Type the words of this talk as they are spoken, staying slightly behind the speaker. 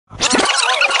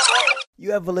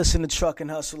You ever listen to Truck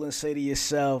and Hustle and say to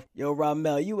yourself, yo,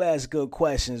 Ramel, you ask good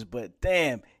questions, but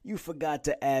damn, you forgot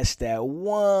to ask that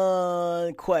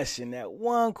one question that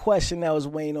was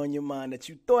weighing on your mind that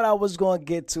you thought I was going to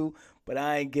get to, but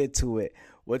I ain't get to it.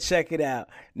 Well, check it out.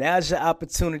 Now's your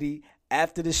opportunity.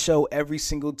 After the show, every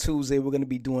single Tuesday, we're going to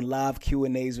be doing live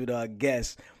Q&As with our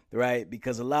guests, right?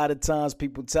 Because a lot of times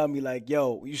people tell me like,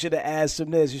 yo, you should have asked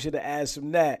them this, you should have asked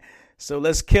them that. So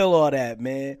let's kill all that,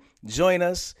 man. Join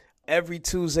us. Every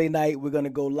Tuesday night, we're going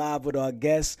to go live with our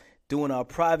guests, doing our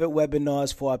private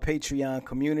webinars for our Patreon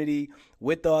community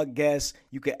with our guests.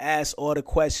 You can ask all the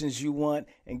questions you want.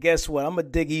 And guess what? I'm going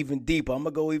to dig even deeper. I'm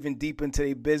going to go even deeper into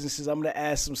their businesses. I'm going to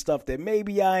ask some stuff that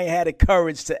maybe I ain't had the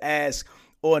courage to ask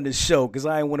on the show because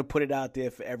I ain't want to put it out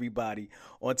there for everybody.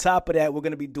 On top of that, we're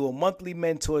going to be doing monthly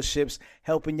mentorships,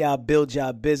 helping y'all build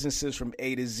y'all businesses from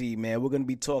A to Z, man. We're going to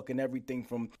be talking everything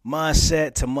from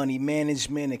mindset to money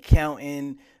management,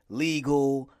 accounting,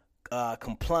 legal,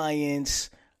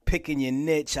 compliance, picking your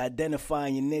niche,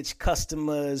 identifying your niche,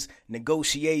 customers,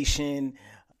 negotiation,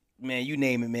 man, you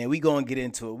name it, man. We going to get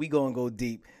into it. We going to go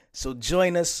deep. So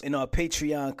join us in our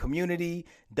Patreon community,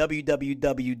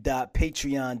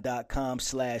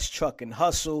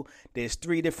 www.patreon.com/truckandhustle. There's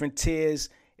 3 different tiers.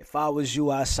 If I was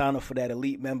you, I'd sign up for that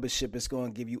elite membership. It's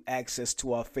going to give you access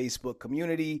to our Facebook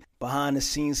community, behind the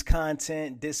scenes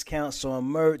content, discounts on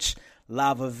merch,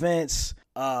 live events.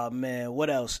 Man, what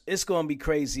else? It's going to be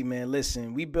crazy, man.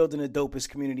 Listen, we building the dopest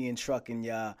community in trucking,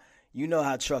 y'all. You know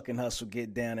how Truck and Hustle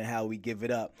get down and how we give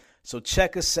it up. So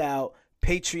check us out,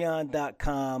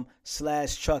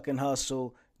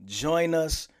 patreon.com/truckandhustle. Join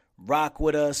us, rock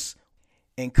with us,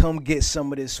 and come get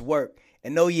some of this work.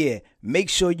 And oh yeah, make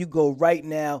sure you go right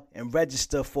now and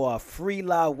register for our free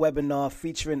live webinar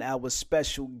featuring our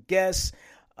special guests.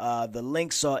 The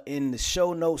links are in the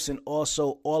show notes and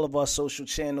also all of our social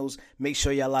channels. Make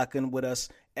sure y'all lock in with us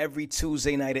every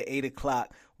Tuesday night at 8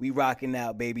 o'clock. We rocking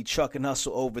out, baby. Truck and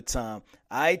Hustle overtime.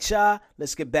 All right, y'all,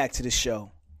 let's get back to the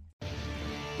show.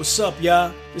 What's up,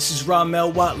 y'all? This is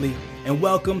Ramel Watley, and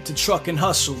welcome to Truck and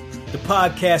Hustle, the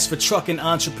podcast for trucking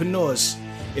entrepreneurs.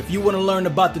 If you want to learn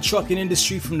about the trucking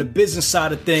industry from the business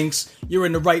side of things, you're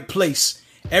in the right place.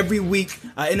 Every week,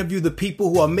 I interview the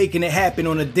people who are making it happen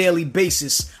on a daily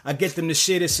basis. I get them to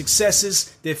share their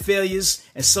successes, their failures,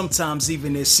 and sometimes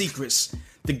even their secrets.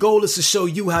 The goal is to show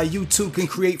you how you too can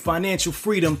create financial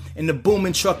freedom in the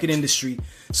booming trucking industry.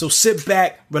 So sit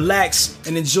back, relax,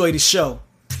 and enjoy the show.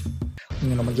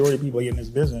 You know, majority of people in this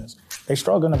business, they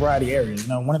struggle in a variety of areas. You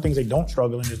know, one of the things they don't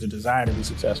struggle in is the desire to be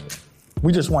successful.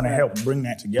 We just want to help bring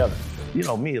that together. You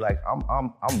know me, like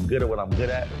I'm good at what I'm good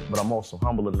at, but I'm also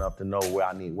humble enough to know where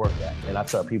I need work at. And I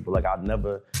tell people, like, I'll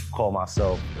never call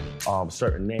myself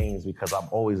certain names because I'm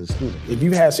always a student. If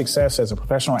you had success as a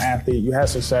professional athlete, you had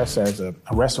success as a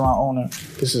restaurant owner,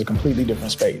 this is a completely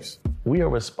different space. We are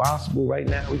responsible right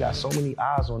now. We got so many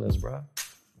eyes on us, bro.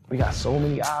 We got so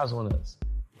many eyes on us.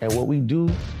 And what we do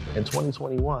in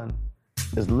 2021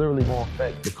 is literally going to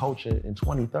affect the culture in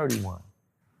 2031.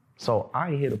 So I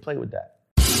ain't here to play with that.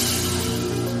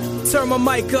 Turn my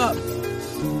mic up.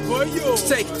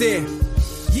 Take there.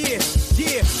 Yeah.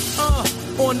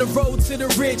 On the road to the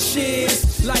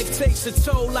riches. Life takes a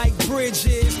toll like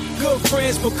bridges. Good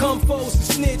friends become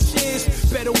foes and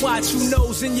snitches. Better watch who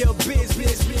knows in your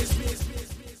business.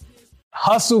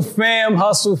 Hustle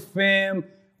fam.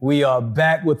 We are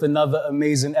back with another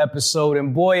amazing episode.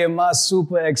 And boy, am I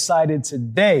super excited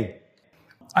today.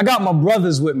 I got my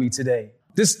brothers with me today.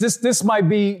 This might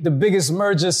be the biggest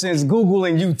merger since Google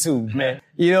and YouTube, man.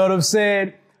 You know what I'm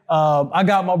saying? I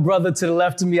got my brother to the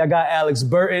left of me. I got Alex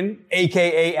Burton,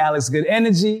 a.k.a. Alex Good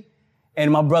Energy.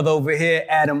 And my brother over here,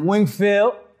 Adam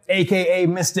Wingfield, a.k.a.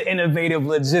 Mr. Innovative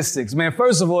Logistics. Man,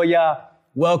 first of all, y'all,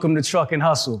 welcome to Truck and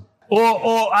Hustle.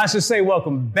 Or I should say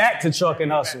welcome back to Truck and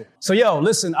Hustle. So, yo,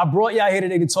 listen, I brought y'all here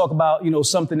today to talk about,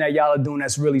 something that y'all are doing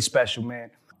that's really special,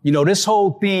 man. This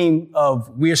whole theme of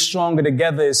we're stronger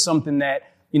together is something that,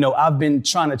 I've been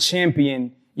trying to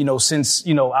champion, since,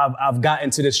 I've gotten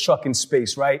into this trucking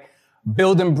space, right?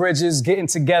 Building bridges, getting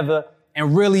together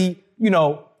and really,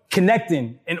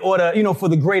 connecting in order, for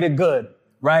the greater good,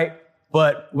 right?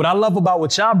 But what I love about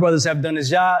what y'all brothers have done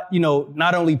is y'all,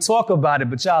 not only talk about it,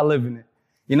 but y'all living it.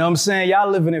 You know what I'm saying? Y'all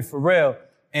living it for real.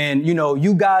 And,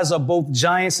 you guys are both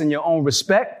giants in your own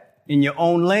respect, in your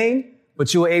own lane,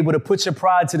 but you were able to put your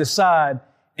pride to the side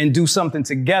and do something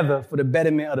together for the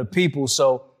betterment of the people.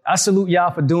 So I salute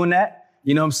y'all for doing that.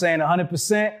 You know what I'm saying?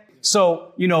 100%.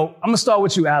 So, I'm going to start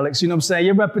with you, Alex. You know what I'm saying?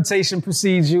 Your reputation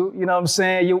precedes you. You know what I'm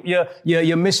saying?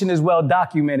 Your mission is well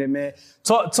documented, man.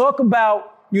 Talk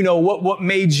about, what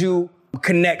made you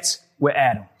connect with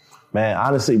Adam. Man,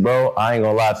 honestly, bro, I ain't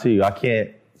gonna lie to you. I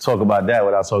can't talk about that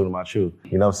without talking about you.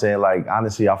 You know what I'm saying? Like,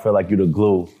 honestly, I feel like you're the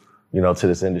glue, to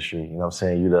this industry. You know what I'm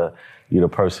saying? You're the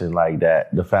person like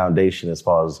that, the foundation as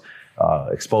far as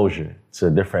exposure to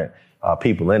different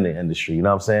people in the industry. You know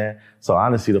what I'm saying? So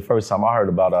honestly, the first time I heard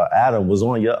about Adam was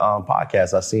on your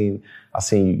podcast. I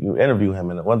seen you interview him,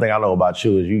 and one thing I know about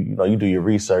you is you do your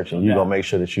research and you gonna make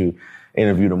sure that you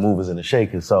interview the movers and the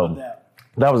shakers. So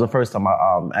that was the first time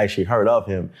I actually heard of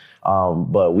him.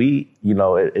 But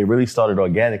it really started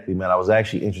organically, man. I was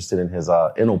actually interested in his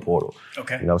Inno Portal.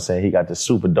 Okay. You know what I'm saying? He got this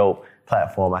super dope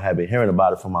platform. I had been hearing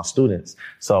about it from my students.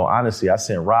 So honestly, I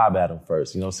sent Rob at him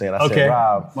first. You know what I'm saying? I sent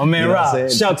Rob. My man Rob.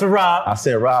 Shout to Rob. I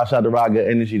sent Rob, shout to Rob, Good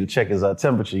Energy, to check his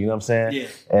temperature. You know what I'm saying? Yeah.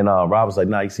 And Rob was like,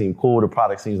 nah, you seem cool. The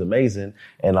product seems amazing.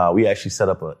 And we actually set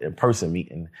up an in-person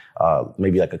meeting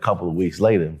maybe like a couple of weeks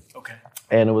later. Okay.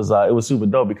 And it was super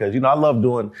dope because, I love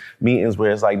doing meetings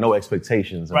where it's like no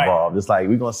expectations involved. Right. It's like,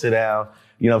 we're going to sit down,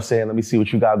 you know what I'm saying? Let me see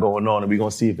what you got going on, and we're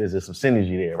going to see if there's some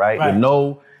synergy there, right? With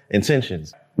no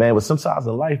intentions. Man, but sometimes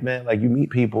in life, man, like you meet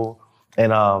people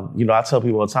and, I tell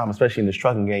people all the time, especially in this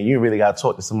trucking game, you really got to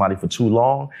talk to somebody for too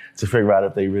long to figure out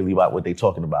if they really about what they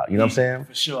talking about. You know what I'm saying?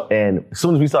 For sure. And as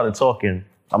soon as we started talking,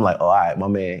 I'm like, oh, all right, my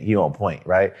man, he on point,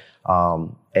 right?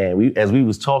 And as we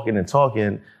was talking,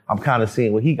 I'm kind of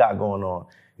seeing what he got going on.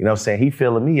 You know what I'm saying? He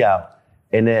feeling me out.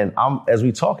 And then as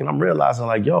we talking, I'm realizing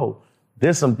like, yo,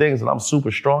 there's some things that I'm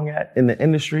super strong at in the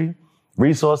industry,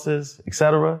 resources, et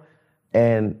cetera.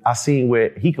 And I seen where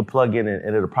he could plug in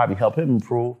and it'll probably help him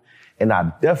improve. And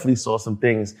I definitely saw some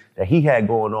things that he had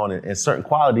going on and certain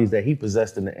qualities that he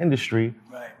possessed in the industry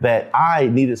that I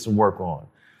needed some work on,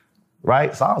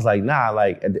 right? So I was like, nah,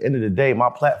 like at the end of the day, my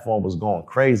platform was going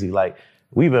crazy. Like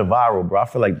we've been viral, bro. I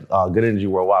feel like Good Energy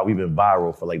Worldwide, we've been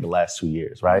viral for like the last 2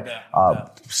 years, right?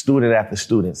 Student after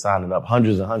student signing up,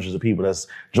 hundreds and hundreds of people that's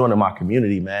joining my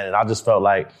community, man. And I just felt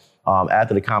like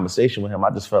after the conversation with him, I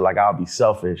just felt like I'll be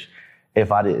selfish if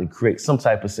I didn't create some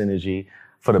type of synergy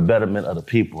for the betterment of the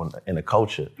people and the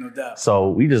culture. No doubt. So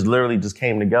we just literally just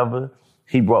came together.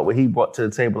 He brought what he brought to the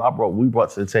table. We brought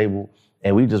to the table,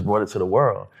 and we just brought it to the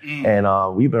world.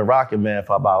 And we've been rocking, man,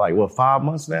 for about 5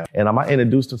 months now. And I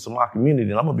introduced him to my community.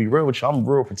 And I'm gonna be real with you. I'm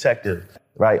real protective,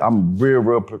 right? I'm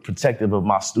real protective of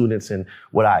my students and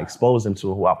what I expose them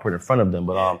to and who I put in front of them.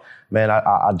 But man,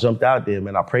 I jumped out there,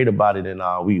 man. I prayed about it, and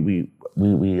we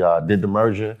did the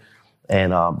merger.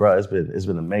 And bro, it's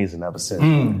been amazing ever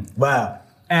since. Wow.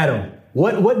 Adam,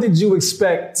 what did you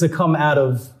expect to come out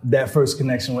of that first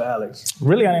connection with Alex?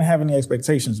 Really, I didn't have any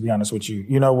expectations, to be honest with you.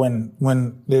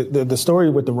 When the story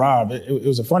with the Rob, it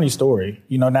was a funny story.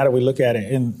 Now that we look at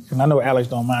it, and I know Alex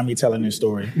don't mind me telling this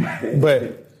story,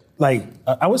 but like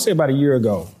I would say about a year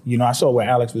ago, I saw what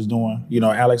Alex was doing.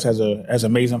 Alex has an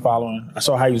amazing following. I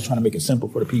saw how he was trying to make it simple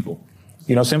for the people.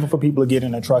 Simple for people to get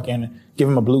in a truck and give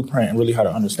them a blueprint and really how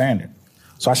to understand it.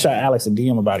 So I shot Alex a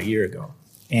DM about a year ago,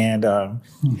 and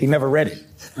he never read it,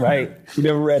 right? He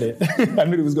never read it. I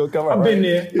knew it was going to come out. I've been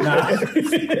there. Nah.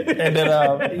 And then,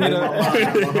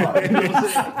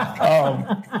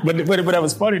 but that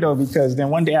was funny though, because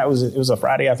then one day it was a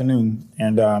Friday afternoon,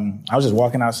 and I was just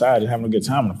walking outside and having a good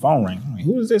time, and the phone rang. I'm like,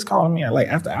 who is this calling me at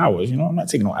after hours? I'm not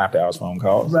taking no after hours phone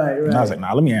calls. Right. And I was like,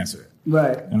 nah, let me answer it.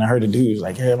 Right. And I heard the dude was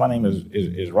like, hey, my name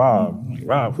is Rob. I'm like,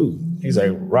 Rob who? He's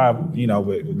like, Rob,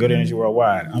 with Good Energy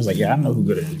Worldwide. I was like, yeah, I know who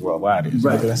Good Energy Worldwide is.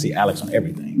 Right. Because I see Alex on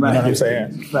everything. Right. You know what I'm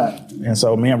saying? Right. And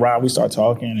so me and Rob, we start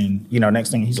talking, and, next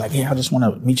thing he's like, yeah, I just want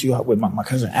to meet you up with my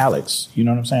cousin Alex. You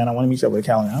know what I'm saying? I want to meet you up with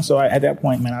Callan. So at that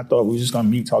point, man, I thought we were just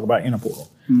going to talk about Inno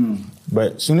Portal.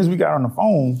 But as soon as we got on the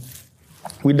phone,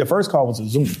 the first call was a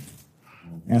Zoom.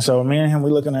 And so me and him,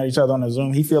 we looking at each other on the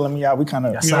Zoom. He feeling me out. We kind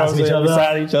of beside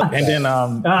each other. And then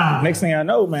next thing I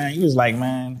know, man, he was like,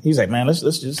 man,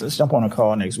 let's jump on a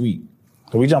call next week.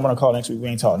 So we jump on a call next week. We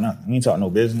ain't talk nothing. We ain't talk no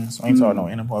business. We ain't talk no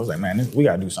Inno Portal. I was like, man, we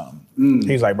gotta do something.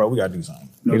 He's like, bro, we gotta do something.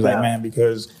 He was like, man,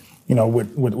 because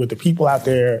with the people out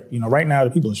there, right now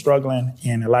the people are struggling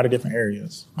in a lot of different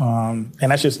areas, and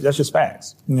that's just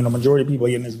facts. Majority of people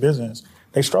in this business,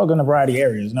 they struggle in a variety of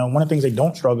areas. Now, one of the things they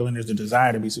don't struggle in is the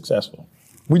desire to be successful.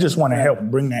 We just want to help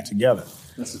bring that together.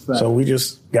 That's a fact. So we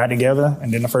just got together,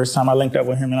 and then the first time I linked up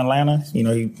with him in Atlanta,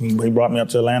 he brought me up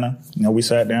to Atlanta. We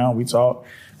sat down, we talked,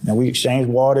 and we exchanged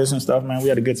waters and stuff, man. We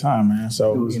had a good time, man.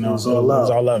 So, it was all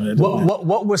love.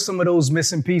 What were some of those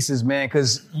missing pieces, man?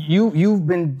 Because you've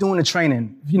been doing the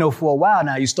training, for a while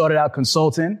now. You started out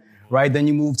consulting, right? Then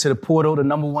you moved to the portal, the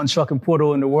 #1 trucking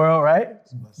portal in the world, right?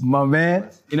 My man,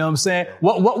 you know what I'm saying?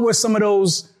 What were some of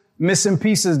those missing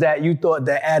pieces that you thought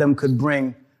that Adam could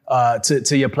bring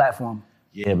to your platform?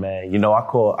 Yeah, man. You know, I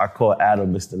call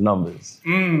Adam Mr. Numbers.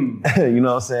 You know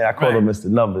what I'm saying? I call him Mr.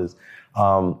 Numbers.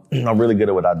 I'm really good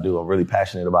at what I do. I'm really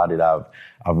passionate about it. I've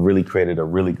really created a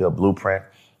really good blueprint.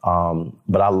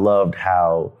 But I loved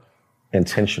how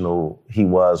intentional he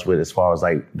was with as far as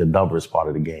like the numbers part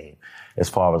of the game, as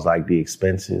far as like the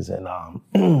expenses and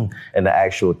and the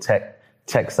actual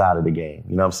tech side of the game.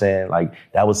 You know what I'm saying? Like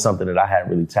that was something that I hadn't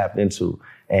really tapped into.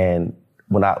 And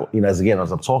when as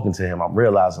I'm talking to him, I'm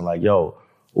realizing like, yo,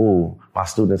 my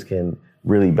students can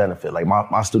really benefit. Like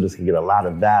my students can get a lot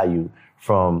of value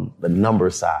from the number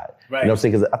side. Right. You know what I'm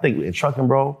saying? Because I think in trucking,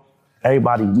 bro,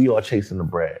 we all chasing the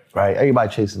bread, right?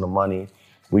 Everybody chasing the money.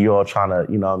 We all trying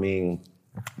to, you know what I mean,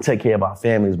 take care of our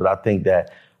families. But I think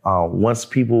that once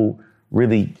people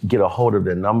really get a hold of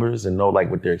their numbers and know like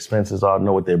what their expenses are,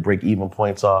 know what their break-even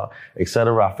points are, et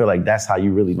cetera, I feel like that's how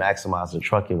you really maximize in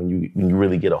trucking when you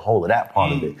really get a hold of that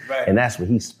part of it. Right. And that's what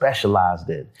he specialized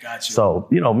in. Gotcha. So,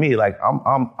 you know, me, like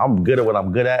I'm good at what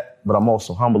I'm good at, but I'm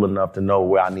also humble enough to know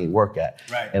where I need work at.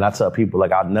 Right. And I tell people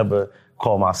like I'll never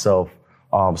call myself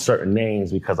certain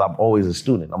names because I'm always a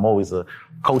student. I'm always a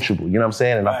coachable, you know what I'm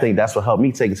saying? And I think that's what helped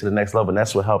me take it to the next level. And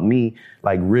that's what helped me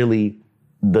like really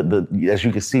as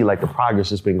you can see, like the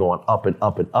progress has been going up and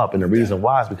up and up. And the reason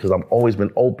why is because I've always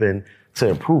been open to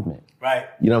improvement. Right.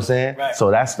 You know what I'm saying? Right.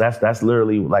 So that's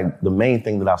literally like the main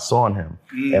thing that I saw in him.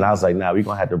 And I was like, we're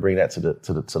gonna have to bring that to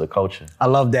the coaching. I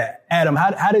love that. Adam,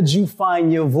 how did you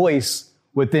find your voice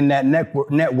within that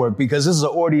network? Because this is an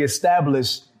already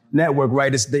established network,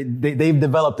 right? They've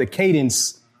developed a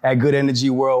cadence at Good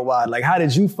Energy Worldwide. Like, how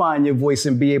did you find your voice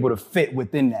and be able to fit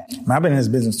within that? I've been in this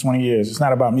business 20 years. It's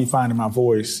not about me finding my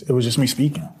voice. It was just me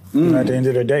speaking. You know, at the end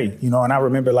of the day, you know, and I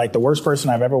remember like the worst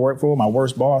person I've ever worked for, my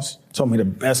worst boss, told me the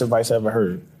best advice I ever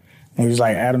heard. And he was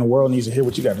like, Adam, the world needs to hear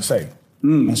what you got to say.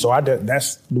 And so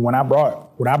that's when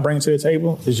what I bring to the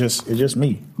table is just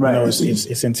me. Right. You know,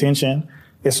 it's intention,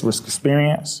 it's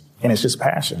experience, and it's just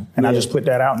passion. And I just put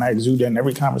that out and I exude that in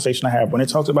every conversation I have. When it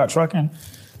talks about trucking,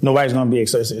 nobody's going to be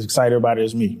as excited about it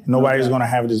as me. Nobody's going to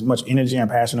have as much energy and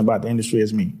passion about the industry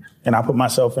as me. And I put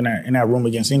myself in that room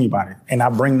against anybody. And I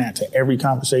bring that to every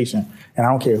conversation. And I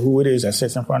don't care who it is that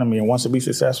sits in front of me and wants to be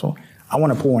successful. I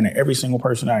want to pour into every single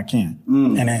person that I can.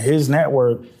 And in his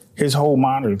network, his whole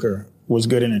moniker was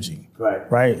good energy.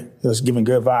 Right? It was giving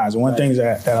good vibes. And one thing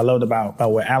that I loved about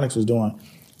what Alex was doing,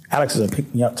 Alex is a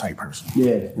pick-me-up type person.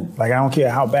 Yeah. Like, I don't care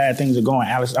how bad things are going.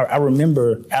 Alex, I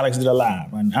remember Alex did a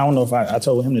live, and I don't know if I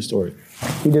told him this story.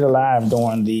 He did a live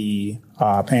during the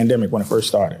pandemic when it first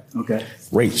started. Okay.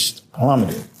 Rates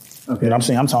plummeted. Okay. You know what I'm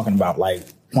saying? I'm talking about, like,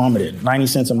 plummeted. 90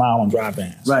 cents a mile on dry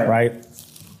vans. Right?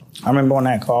 I remember on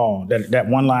that call, that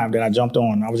one live that I jumped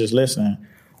on, I was just listening.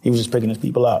 He was just picking his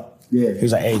people up. Yeah. He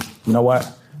was like, hey, you know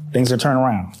what? Things will turn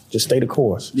around. Just stay the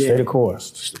course. Stay the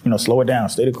course. Just, slow it down.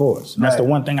 Stay the course. And that's the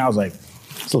one thing I was like,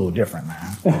 it's a little different,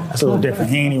 man. That's a little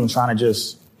different. He ain't even trying to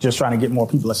just trying to get more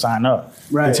people to sign up.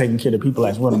 Right. And taking care of the people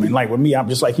that's with him. And like with me, I'm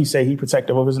just like he said, he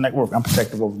protective of his network. I'm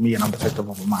protective over me and I'm protective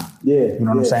over mine. Yeah. You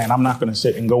know what I'm saying? I'm not going to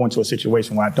sit and go into a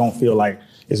situation where I don't feel like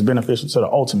it's beneficial to the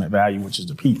ultimate value, which is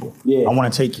the people. Yeah. I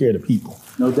want to take care of the people.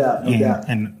 No doubt.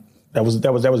 And that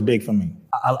was big for me.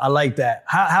 I like that.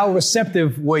 How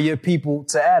receptive were your people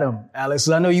to Adam, Alex?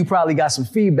 I know you probably got some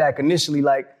feedback initially,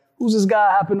 like, who's this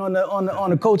guy hopping on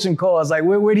the coaching calls? Like,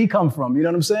 where'd he come from? You know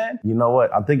what I'm saying? You know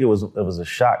what? I think it was a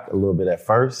shock a little bit at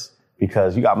first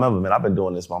because you got to remember, man, I've been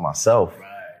doing this by myself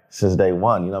since day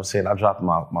one. You know what I'm saying? I dropped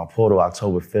my portal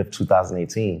October 5th,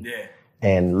 2018. Yeah.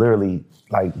 And literally,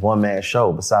 like, one-man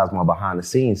show besides my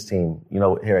behind-the-scenes team,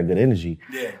 here at Good Energy.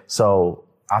 Yeah. So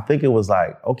I think it was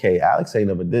like, okay, Alex ain't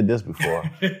never did this before.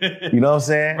 You know what I'm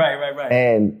saying? Right.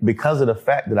 And because of the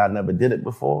fact that I never did it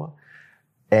before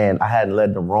and I hadn't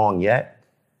led them wrong yet,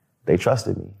 they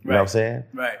trusted me. You know what I'm saying?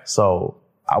 Right. So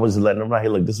I was just letting them know, hey,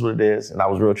 look, this is what it is. And I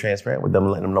was real transparent with them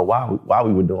and letting them know why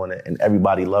we were doing it. And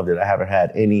everybody loved it. I haven't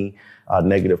had any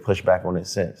negative pushback on it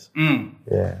since.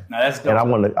 Yeah. Now that's dope.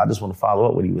 And I just want to follow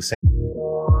up what he was saying.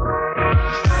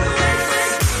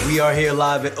 We are here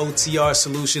live at OTR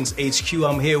Solutions HQ.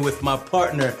 I'm here with my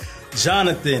partner,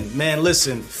 Jonathan. Man,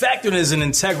 listen, factoring is an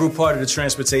integral part of the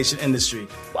transportation industry.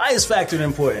 Why is factoring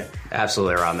important?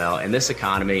 Absolutely, Ramel. In this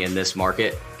economy, in this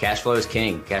market, cash flow is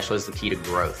king. Cash flow is the key to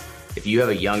growth. If you have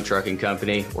a young trucking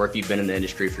company or if you've been in the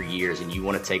industry for years and you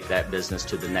want to take that business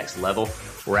to the next level,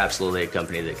 we're absolutely a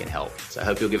company that can help. So I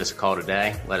hope you'll give us a call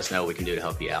today. Let us know what we can do to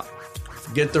help you out.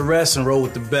 Get the rest and roll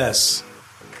with the best.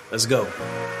 Let's go.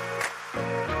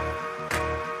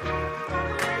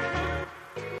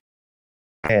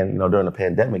 And, during the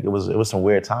pandemic, it was some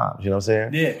weird times, you know what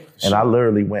I'm saying? Yeah. And I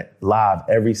literally went live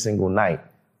every single night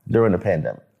during the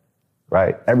pandemic.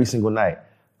 right? Every single night.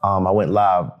 I went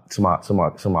live to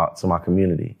my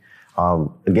community.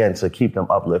 Again, to keep them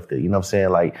uplifted. You know what I'm saying?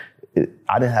 Like,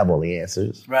 I didn't have all the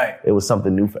answers. Right. It was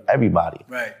something new for everybody.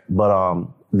 Right. But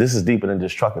this is deeper than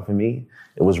just trucking for me.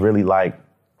 It was really like,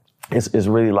 it's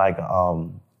really like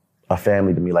a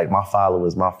family to me. Like my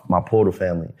followers, my portal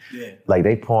family. Yeah. Like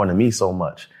they pour into me so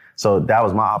much. So that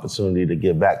was my opportunity to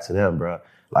give back to them, bro.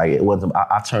 Like it wasn't,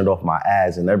 I turned off my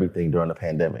ads and everything during the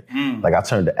pandemic. Like I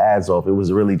turned the ads off. It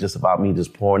was really just about me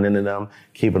just pouring into them,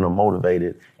 keeping them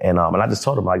motivated. And I just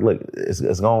told them like, look,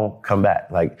 it's gonna come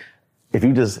back. Like if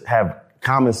you just have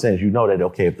common sense, you know that,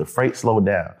 okay, if the freight slowed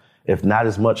down, if not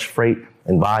as much freight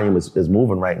and volume is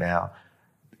moving right now,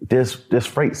 there's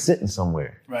freight sitting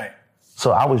somewhere. Right.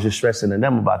 So I was just stressing to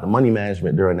them about the money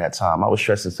management during that time. I was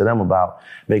stressing to them about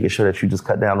making sure that you just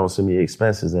cut down on some of your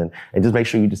expenses and just make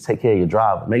sure you just take care of your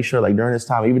driver. Make sure like during this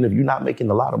time, even if you're not making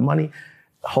a lot of money,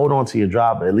 hold on to your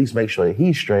driver. At least make sure that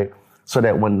he's straight so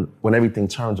that when everything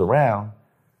turns around,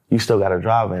 you still got a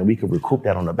driver and we could recoup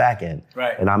that on the back end.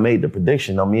 Right. And I made the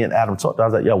prediction. Me and Adam talked. I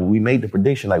was like, yo, we made the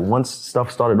prediction. Like once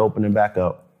stuff started opening back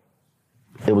up,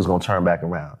 it was going to turn back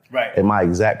around. Right. And my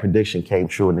exact prediction came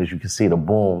true. And as you can see, the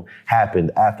boom happened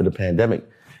after the pandemic.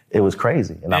 It was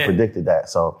crazy. And I predicted that.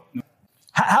 So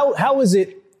how is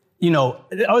it, I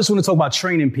just want to talk about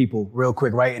training people real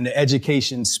quick, right? In the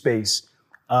education space.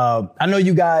 I know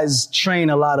you guys train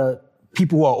a lot of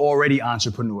people who are already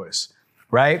entrepreneurs,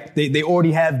 right? They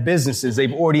already have businesses.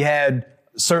 They've already had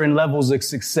certain levels of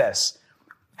success.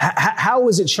 How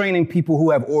is it training people who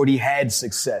have already had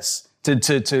success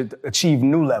to achieve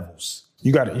new levels?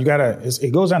 You gotta,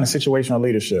 it goes down to situational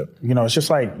leadership. It's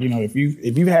just like, if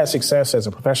you've had success as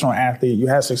a professional athlete, you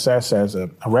had success as a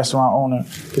restaurant owner,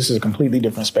 this is a completely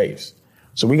different space.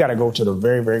 So we got to go to the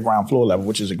very, very ground floor level,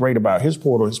 which is great about his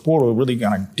portal. His portal really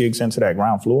kind of digs into that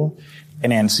ground floor.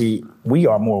 And then see, we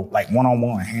are more like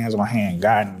one-on-one, hands-on-hand,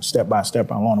 guiding step by step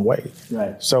along the way.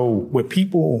 Right. So with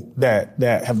people that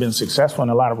have been successful in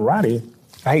a lot of variety,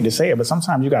 I hate to say it, but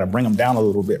sometimes you got to bring them down a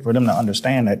little bit for them to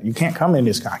understand that you can't come in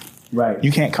this cocky. Right.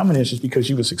 You can't come in this just because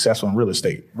you were successful in real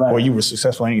estate or you were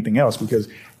successful in anything else, because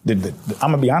I'm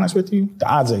going to be honest with you, the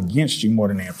odds are against you more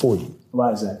than they are for you.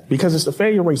 Why is that? Because it's the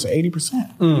failure rates of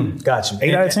 80%. Got you.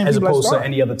 8 out of 10 as people opposed that start, to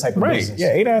any other type of business.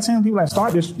 Yeah, 8 out of 10 people that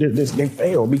start this they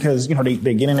fail because,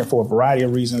 they get in it for a variety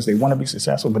of reasons. They want to be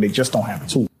successful, but they just don't have the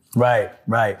tools. Right.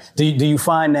 Do you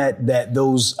find that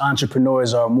those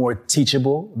entrepreneurs are more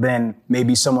teachable than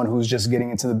maybe someone who's just getting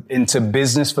into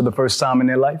business for the first time in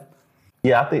their life?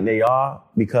 Yeah, I think they are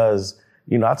because,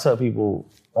 I tell people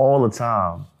all the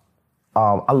time,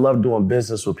 I love doing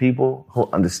business with people who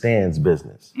understands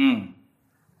business.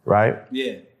 Right?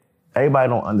 Yeah. Everybody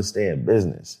don't understand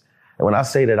business. And when I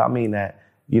say that, I mean that,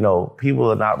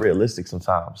 people are not realistic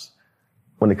sometimes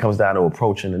when it comes down to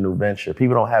approaching a new venture.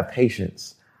 People don't have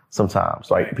patience sometimes.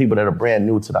 Like people that are brand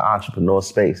new to the entrepreneur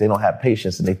space, they don't have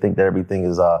patience and they think that everything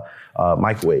is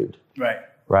microwaved.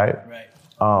 Right?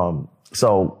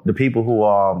 So the people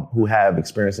who have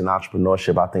experience in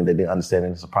entrepreneurship, I think that they understand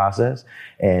that it's a process.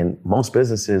 And most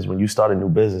businesses, when you start a new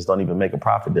business, don't even make a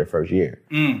profit their first year.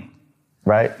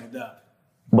 Right?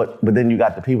 But then you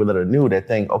got the people that are new that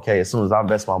think, okay, as soon as I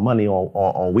invest my money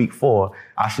on week 4,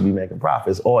 I should be making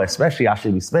profits, or especially I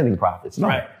should be spending profits. No,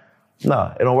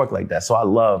 it don't work like that. So I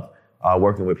love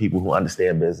working with people who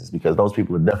understand business because those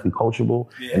people are definitely coachable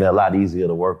and they're a lot easier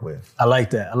to work with. I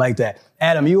like that.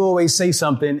 Adam, you always say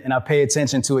something and I pay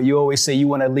attention to it. You always say you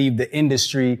want to leave the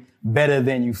industry better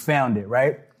than you found it,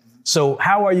 right? So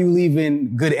how are you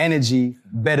leaving Good Energy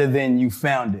better than you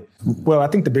found it? Well, I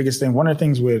think the biggest thing, one of the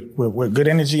things with Good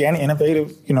Energy and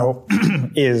Innovative,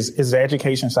 is the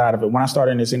education side of it. When I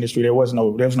started in this industry, there was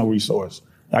no resource.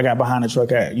 I got behind the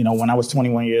truck when I was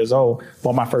 21 years old,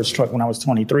 bought my first truck when I was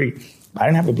 23. I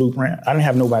didn't have a blueprint. I didn't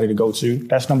have nobody to go to.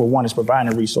 That's number one, is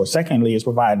providing a resource. Secondly, is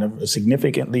providing a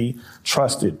significantly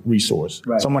trusted resource.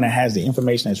 Right. Someone that has the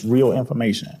information, that's real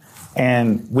information.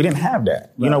 And we didn't have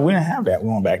that. We didn't have that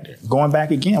going back there. Going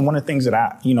back again, one of the things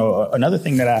that another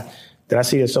thing that I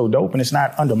see is so dope, and it's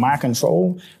not under my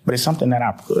control, but it's something that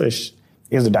I push,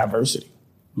 is the diversity.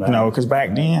 Right. Because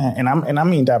back then, and I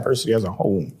mean diversity as a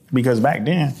whole, because back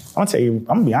then, I'm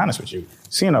gonna be honest with you,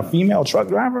 seeing a female truck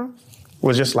driver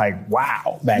was just like,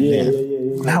 wow, back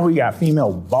then. Now we got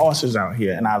female bosses out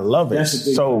here, and I love it.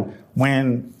 So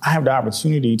when I have the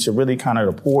opportunity to really kind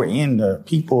of pour in the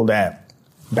people that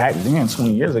back then,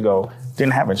 20 years ago,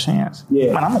 didn't have a chance,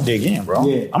 man, I'm gonna dig in, bro.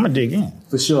 I'm gonna dig in.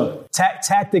 For sure.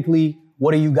 Tactically,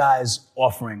 what are you guys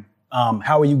offering?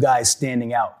 How are you guys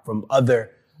standing out from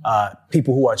other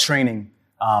people who are training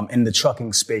in the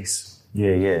trucking space?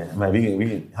 Yeah. Man, we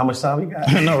can, how much time we got?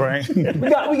 No, right?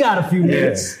 We got a few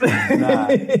minutes.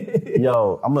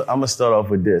 Yo, I'm gonna start off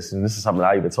with this, and this is something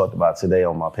I even talked about today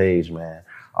on my page, man.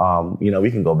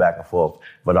 We can go back and forth,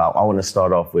 but I want to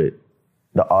start off with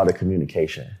the art of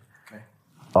communication.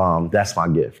 Okay. That's my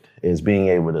gift, is being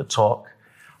able to talk,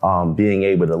 being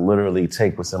able to literally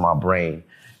take what's in my brain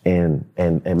and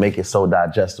make it so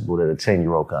digestible that a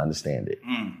 10-year-old can understand it.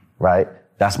 Right?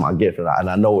 That's my gift, and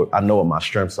I know what my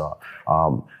strengths are.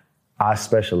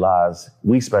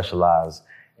 We specialize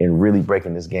in really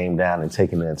breaking this game down and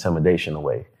taking the intimidation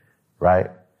away,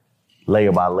 right?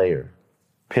 Layer by layer,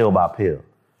 pill by pill.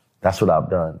 That's what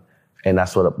I've done, and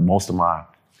that's what most of my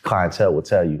clientele will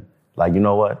tell you. Like, you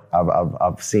know what?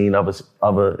 I've seen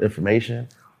other information,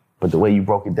 but the way you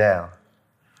broke it down,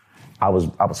 I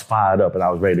was fired up and I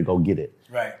was ready to go get it.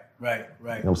 Right. You know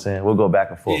what I'm saying? We'll go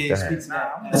back and forth.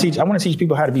 I want to teach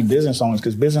people how to be business owners,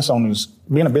 because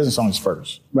being a business owner is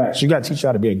first. Right. So you got to teach you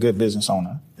how to be a good business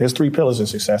owner. There's 3 pillars of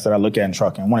success that I look at in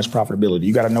trucking. One is profitability.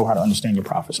 You got to know how to understand your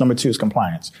profits. Number 2 is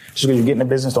compliance. Just because you get in the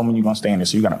business don't mean you're going to stay in it.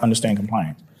 So you got to understand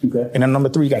compliance. Okay. And then number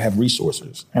 3, you got to have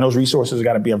resources. And those resources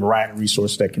got to be a variety of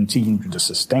resources that continue the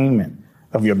sustainment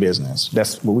of your business.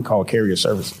 That's what we call carrier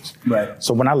services. Right.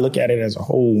 So when I look at it as a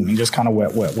whole, and just kind of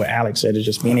what Alex said, is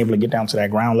just being able to get down to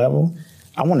that ground level,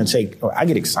 I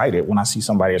get excited when I see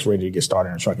somebody that's ready to get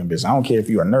started in the trucking business. I don't care if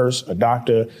you're a nurse, a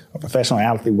doctor, a professional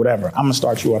athlete, whatever. I'm going to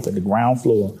start you off at the ground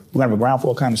floor. We're going to have a ground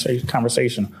floor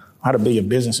conversation on how to build your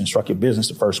business and structure your business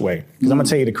the first way. Because I'm going to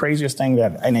tell you the craziest thing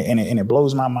and it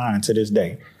blows my mind to this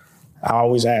day. I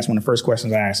always ask, one of the first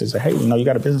questions I ask is, hey, you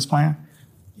got a business plan?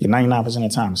 99% of the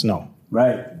time it's no.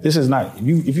 Right. This is not,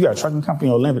 if you got a trucking company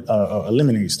or a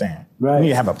lemonade stand, right, you need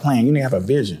to have a plan. You need to have a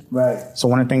vision. Right. So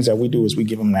one of the things that we do is we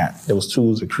give them those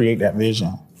tools to create that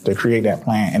vision, to create that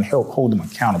plan, and help hold them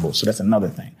accountable. So that's another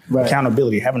thing. Right.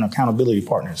 Accountability, having an accountability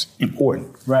partner is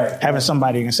important. Right. Having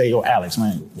somebody can say, yo, Alex,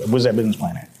 man, where's that business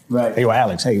plan at? Right. Hey, yo,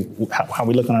 Alex, hey, how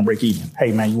we looking on break even?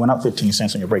 Hey, man, you went up 15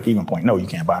 cents on your break even point. No, you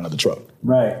can't buy another truck.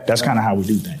 Right. That's kind of how we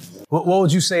do things. What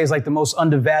would you say is like the most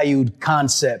undervalued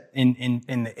concept in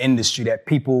the industry that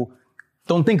people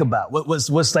don't think about?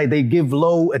 What's like they give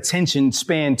low attention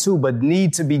span to, but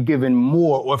need to be given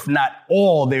more, or if not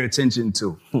all, their attention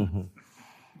to?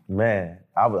 Man,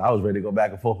 I was ready to go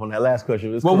back and forth on that last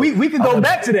question. Well, cool. we could go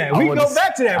back to that. We can go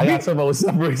back to that. I got something about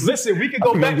separation. Listen, we could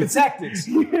go back to tactics.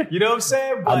 You know what I'm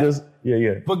saying? But,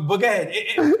 yeah. But go ahead.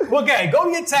 Go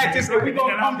to your tactics, and we're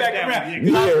going to come back around.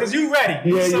 Because you ready.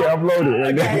 Yeah, I'm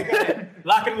loaded. Okay.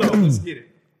 Lock and load. Let's get it.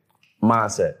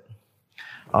 Mindset.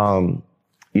 And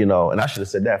I should have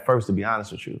said that first, to be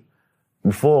honest with you.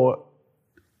 Before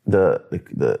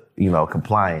the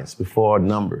compliance, before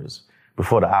numbers,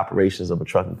 before the operations of a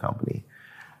trucking company,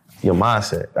 your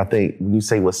mindset. I think when you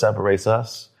say what separates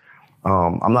us,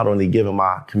 I'm not only giving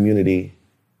my community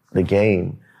the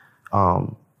game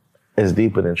is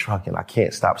deeper than trucking. I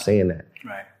can't stop saying that.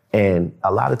 Right. And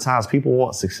a lot of times people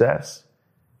want success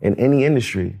in any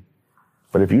industry,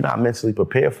 but if you're not mentally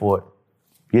prepared for it,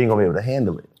 you ain't gonna be able to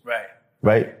handle it. Right.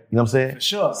 Right? You know what I'm saying? For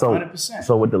sure, 100%.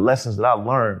 So with the lessons that I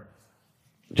learned,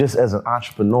 just as an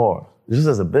entrepreneur, just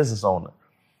as a business owner,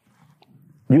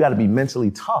 you gotta be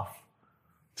mentally tough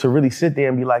to really sit there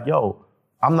and be like, yo,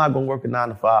 I'm not gonna work a 9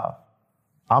 to 5.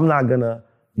 I'm not gonna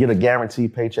get a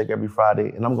guaranteed paycheck every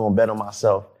Friday, and I'm gonna bet on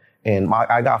myself. And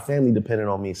I got family dependent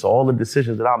on me, so all the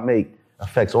decisions that I make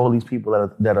affects all these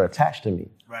people that are attached to me.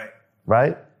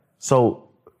 Right? So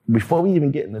before we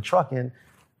even get into trucking,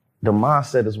 the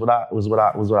mindset is what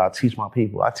I teach my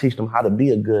people. I teach them how to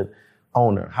be a good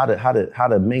owner, how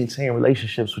to maintain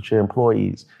relationships with your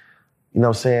employees. You know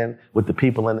what I'm saying? With the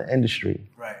people in the industry.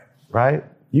 Right?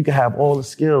 You can have all the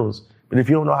skills, but if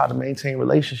you don't know how to maintain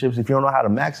relationships, if you don't know how to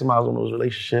maximize on those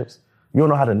relationships, you don't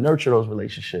know how to nurture those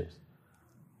relationships,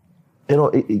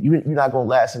 you're not going to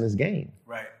last in this game.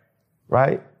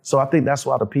 Right? So I think that's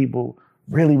why the people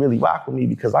really, really rock with me,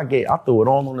 because I threw it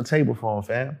all on the table for them,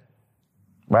 fam.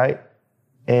 Right?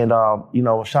 And,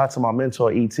 shout out to my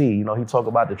mentor, E.T. He talk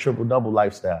about the triple-double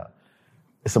lifestyle.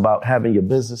 It's about having your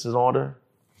business in order,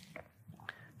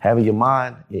 having your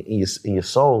mind and your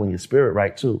soul and your spirit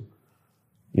right too.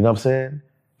 You know what I'm saying?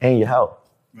 And your health.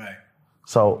 Right.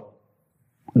 So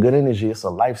good energy, it's a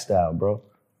lifestyle, bro.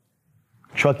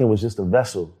 Trucking was just a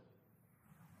vessel.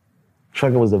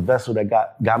 Trucking was the vessel that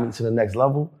got me to the next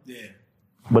level. Yeah.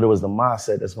 But it was the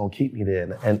mindset that's gonna keep me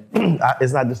there. And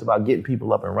it's not just about getting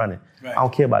people up and running. Right. I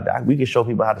don't care about that. We can show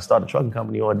people how to start a trucking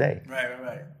company all day.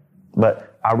 Right.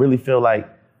 But I really feel like,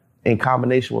 in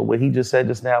combination with what he just said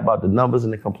just now about the numbers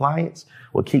and the compliance,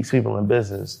 what keeps people in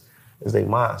business is their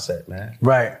mindset, man.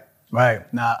 Right.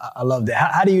 Right. Nah, I love that.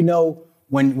 How do you know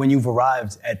when you've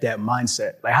arrived at that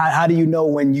mindset? Like, how do you know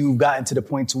when you've gotten to the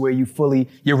point to where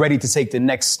you're ready to take the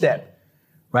next step,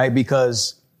 right?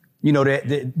 Because, you know,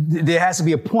 there has to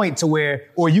be a point to where,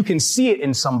 or you can see it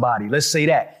in somebody. Let's say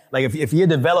that. Like if you're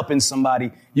developing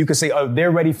somebody, you can say, oh,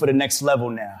 they're ready for the next level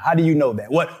now. How do you know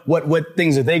that? What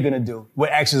things are they going to do? What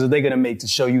actions are they going to make to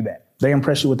show you that? They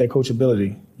impress you with their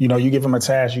coachability. You know, you give them a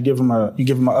task, you give them an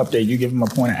update, you give them a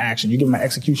point of action, you give them an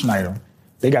execution item.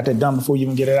 They got that done before you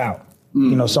even get it out.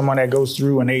 You know, someone that goes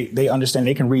through and they understand,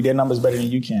 they can read their numbers better than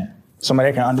you can.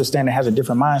 Somebody that can understand that has a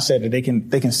different mindset, that they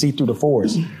can see through the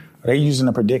forest. They're using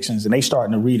the predictions and they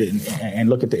starting to read it and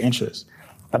look at the interest.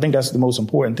 I think that's the most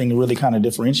important thing to really kind of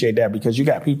differentiate that, because you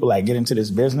got people that get into this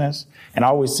business, and I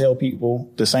always tell people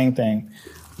the same thing.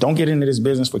 Don't get into this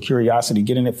business for curiosity.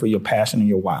 Get in it for your passion and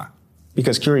your why.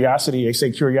 Because curiosity, they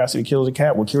say curiosity kills a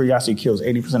cat. Well, curiosity kills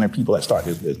 80% of people that start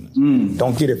this business.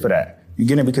 Don't get it for that. You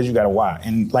get it because you got a why.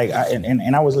 And like,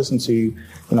 I was listening to,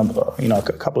 a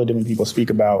couple of different people speak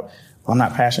about, I'm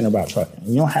not passionate about trucking.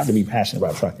 You don't have to be passionate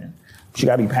about trucking, but you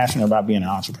got to be passionate about being an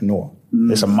entrepreneur.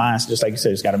 It's a mindset, just like you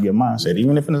said, it's got to be a mindset.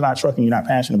 Even if it's not trucking, you're not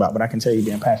passionate about, but I can tell you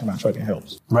being passionate about trucking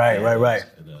helps. Right.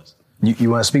 It does.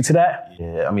 You want to speak to that?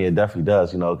 Yeah, I mean, it definitely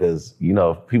does, because,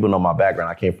 people know my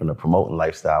background. I came from the promoting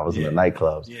lifestyle. I was in the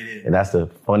nightclubs. Yeah. And that's the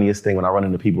funniest thing when I run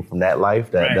into people from that life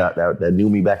that knew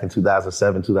me back in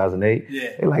 2007, 2008. Yeah.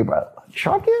 They're like, bro,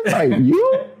 trucking? Like,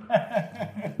 you?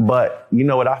 But you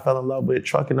know what I fell in love with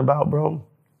trucking about, bro?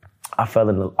 I fell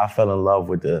in love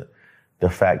with the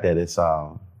fact that it's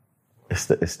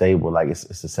stable, like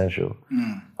it's essential.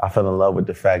 I fell in love with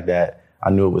the fact that I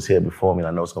knew it was here before me, and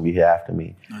I know it's gonna be here after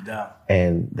me. No doubt.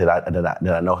 And that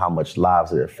I know how much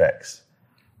lives it affects,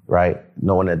 right?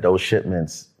 Knowing that those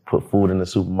shipments put food in the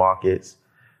supermarkets.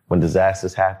 When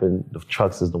disasters happen, the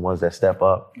trucks is the ones that step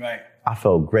up. Right. I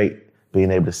felt great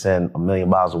being able to send 1 million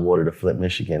bottles of water to Flint,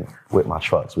 Michigan with my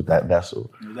trucks, with that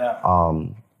vessel. No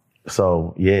doubt.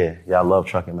 So yeah, I love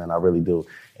trucking, man. I really do.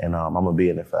 And I'm gonna be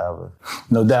in it forever.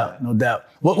 No doubt.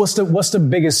 What's the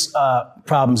biggest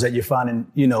problems that you're finding,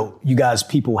 you guys,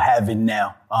 people having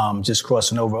now, just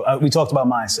crossing over? We talked about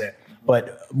mindset,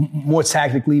 but more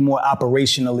tactically, more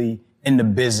operationally in the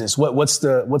business, what's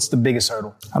the biggest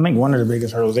hurdle? I think one of the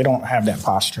biggest hurdles, they don't have that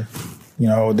posture.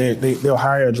 They'll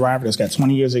hire a driver that's got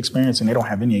 20 years experience and they don't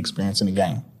have any experience in the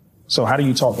game. So how do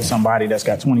you talk to somebody that's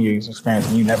got 20 years experience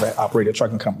and you never operated a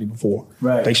trucking company before?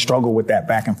 Right. They struggle with that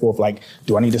back and forth. Like,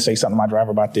 do I need to say something to my driver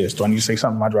about this? Do I need to say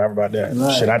something to my driver about that?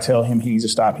 Right. Should I tell him he needs to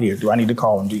stop here? Do I need to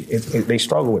call him? They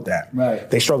struggle with that. Right.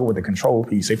 They struggle with the control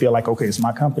piece. They feel like, okay, it's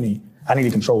my company. I need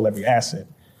to control every asset.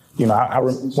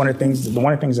 One of the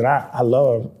things that I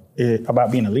love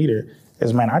about being a leader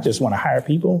is, man, I just want to hire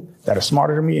people that are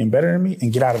smarter than me and better than me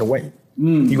and get out of the way.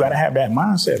 You got to have that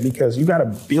mindset, because you got to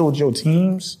build your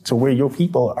teams to where your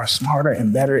people are smarter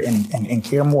and better and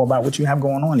care more about what you have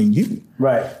going on than you.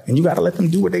 Right. And you got to let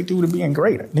them do what they do to being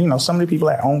great. Some of the people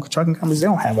that own trucking companies, they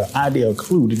don't have an idea or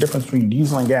clue the difference between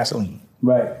diesel and gasoline.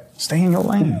 Right. Stay in your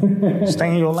lane. Stay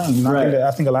in your lane. Right. I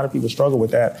think a lot of people struggle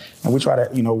with that. And we try to,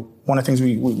 one of the things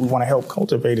we want to help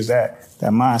cultivate is that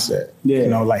mindset.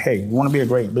 Yeah. Like, hey, you want to be a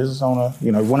great business owner,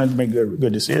 you want to make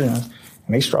good decisions.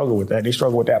 And they struggle with that. They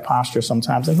struggle with that posture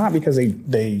sometimes. It's not because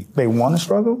they want to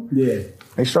struggle. Yeah.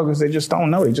 They struggle because they just don't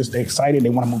know. They're excited.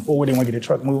 They want to move forward. They want to get the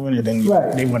truck moving. And then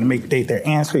they want to make their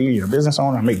answer. You're a business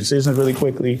owner and make decisions really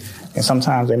quickly. And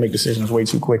sometimes they make decisions way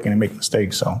too quick and they make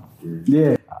mistakes. So,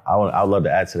 yeah. I would love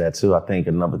to add to that too. I think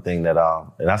another thing that,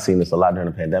 and I've seen this a lot during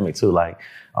the pandemic too, like,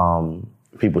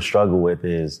 people struggle with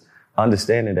is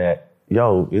understanding that,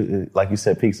 like you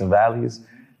said, peaks and valleys,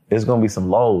 there's going to be some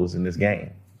lows in this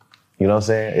game. You know what I'm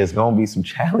saying? It's going to be some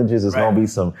challenges. It's going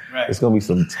to be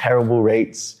some terrible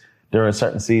rates during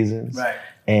certain seasons. Right.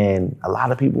 And a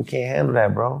lot of people can't handle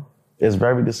that, bro. It's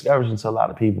very discouraging to a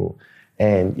lot of people.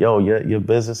 And your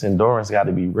business endurance got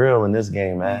to be real in this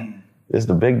game, man. It's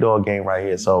the big dog game right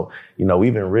here. So,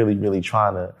 we've been really, really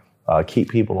trying to keep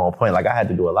people on point. Like, I had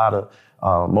to do a lot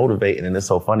of motivating, and it's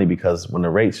so funny because when the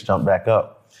rates jump back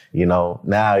up, now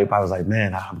everybody was like,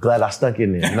 man, I'm glad I stuck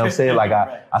in there. You know what I'm saying? Like,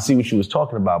 I see what you was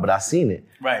talking about, but I seen it.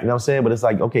 Right. You know what I'm saying? But it's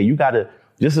like, okay, you got to,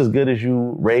 just as good as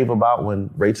you rave about when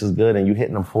rates is good and you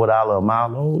hitting them $4 a mile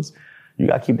lows, you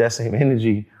got to keep that same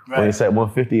energy when it's at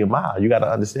 $150 a mile. You got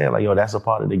to understand, like, that's a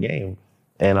part of the game.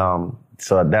 And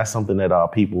so that's something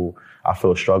that people, I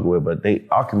feel, struggle with. But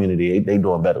our community, they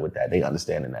doing better with that. They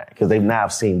understanding that because they've now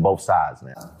seen both sides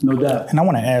now. No doubt. And I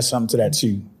want to add something to that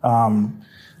too.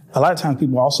 A lot of times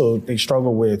people also, they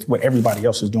struggle with what everybody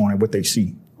else is doing and what they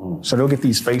see. So they'll get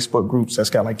these Facebook groups that's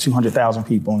got like 200,000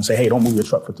 people and say, hey, don't move your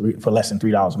truck for less than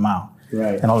 $3 a mile.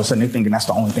 Right. And all of a sudden they're thinking that's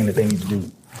the only thing that they need to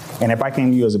do. And if I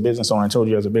came to you as a business owner and told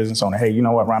you as a business owner, hey, you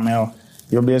know what, Ramel,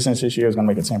 your business this year is going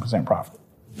to make a 10% profit.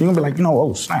 You're going to be like,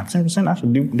 oh, snap, 10%, I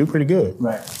should do pretty good.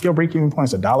 Right. Your break-even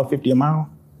point is $1.50 a mile.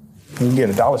 And you get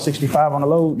 $1.65 on the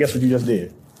load. Guess what you just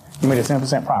did? You made a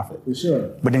 10% profit. For sure.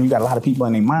 But then you got a lot of people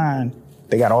in their mind,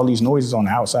 they got all these noises on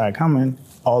the outside coming,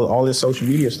 all this social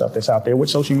media stuff that's out there,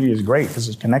 which social media is great because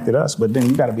it's connected us, but then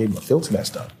you got to be able to filter that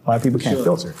stuff. A lot of people can't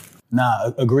filter.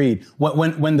 Nah, agreed.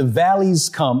 When the valleys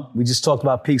come, we just talked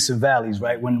about peaks and valleys,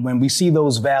 right? When we see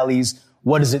those valleys,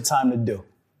 what is it time to do?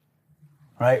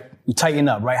 Right? We tighten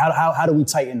up, right? How do we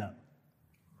tighten up?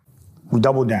 We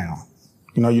double down.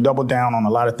 You double down on a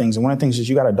lot of things. And one of the things is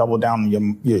you got to double down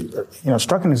on your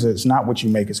trucking it's not what you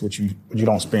make, it's what you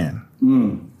don't spend.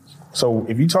 So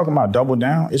if you talking about double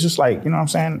down, it's just like, you know what I'm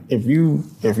saying? If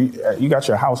you got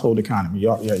your household economy,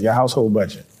 your household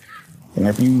budget, and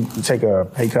if you take a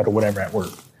pay cut or whatever at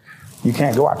work, you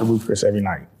can't go out to Ruth's Chris every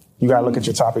night. You got to look at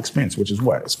your top expense, which is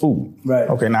what? It's food. Right.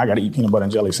 Okay, now I got to eat peanut butter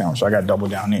and jelly sandwich, so I got to double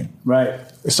down there. Right.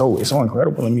 It's so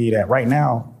incredible to me that right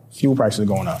now, fuel prices are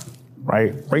going up,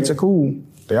 right? Rates are cool,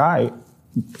 they're all right,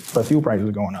 but fuel prices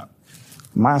are going up.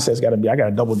 Mindset's got to be, I got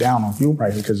to double down on fuel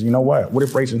prices because you know what? What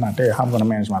if rates is not there? How am I going to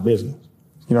manage my business?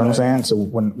 You know what I'm saying? So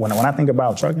when I think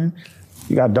about trucking,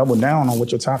 you got to double down on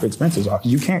what your top expenses are.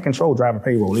 You can't control driver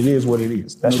payroll. It is what it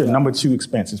is. That's your number 2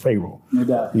 expense is payroll. No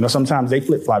doubt. Sometimes they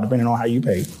flip-flop depending on how you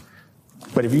pay.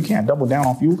 But if you can't double down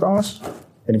on fuel costs,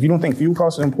 and if you don't think fuel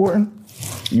costs are important,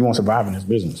 you won't survive in this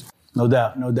business. No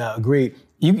doubt. Agreed.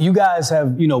 You guys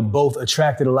have, both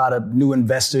attracted a lot of new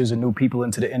investors and new people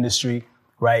into the industry,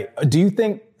 right? Do you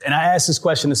think, and I asked this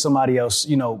question to somebody else,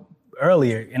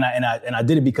 earlier, and I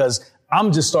did it because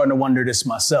I'm just starting to wonder this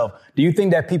myself. Do you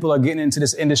think that people are getting into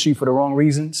this industry for the wrong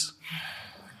reasons?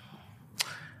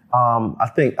 I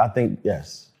think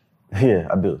yes. Yeah,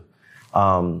 I do.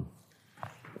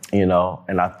 And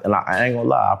I ain't gonna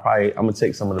lie, I'm gonna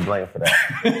take some of the blame for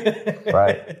that.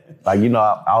 Right? Like,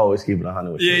 I always keep it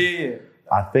 100 with you. Yeah.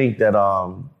 I think that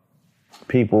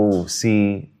people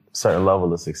see certain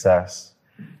level of success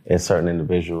in certain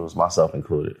individuals, myself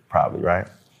included, probably, right?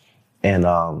 And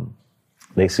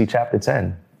they see chapter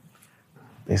 10.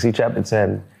 They see chapter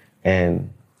 10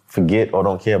 and forget or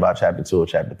don't care about chapter 2 or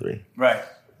chapter 3. Right.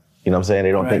 You know what I'm saying?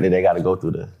 They don't think that they got to go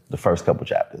through the first couple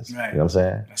chapters. Right. You know what I'm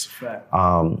saying? That's a fact.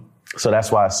 So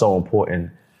that's why it's so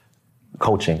important,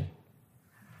 coaching.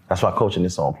 That's why coaching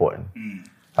is so important.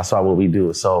 That's why what we do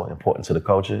is so important to the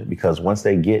culture, because once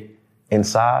they get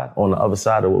inside on the other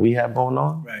side of what we have going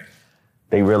on, right,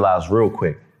 they realize real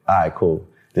quick, all right, cool.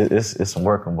 There's some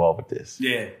work involved with this.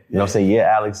 Yeah. You know what I'm saying? Yeah,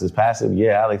 Alex is passive.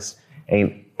 Yeah, Alex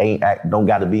don't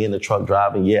got to be in the truck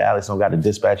driving. Yeah, Alex don't got to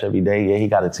dispatch every day. Yeah, he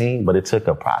got a team, but it took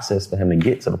a process for him to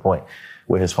get to the point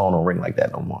where his phone don't ring like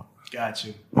that no more. Got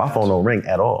you. My phone don't ring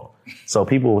at all. So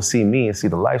people will see me and see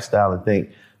the lifestyle and think,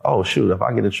 oh shoot, if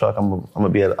I get a truck, I'm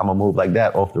gonna move like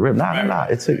that off the rip. Nah.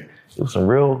 It was some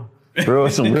real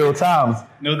times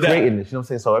no doubt. creating this. You know what I'm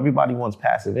saying? So everybody wants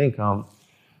passive income,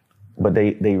 but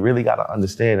they really got to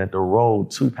understand that the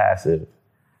road to passive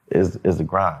is the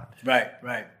grind. Right.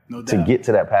 No doubt. To get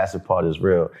to that passive part is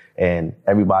real, and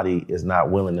everybody is not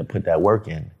willing to put that work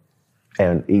in.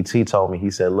 And E.T. told me,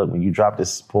 he said, look, when you drop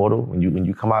this portal, when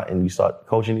you come out and you start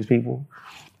coaching these people,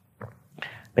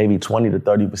 maybe 20 to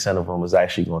 30% of them is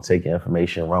actually going to take your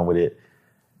information, run with it,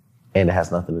 and it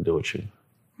has nothing to do with you.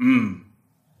 And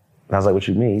I was like, what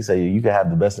you mean? He said, you can have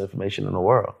the best information in the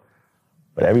world,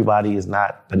 but everybody is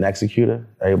not an executor.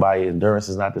 Everybody's endurance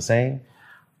is not the same,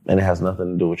 and it has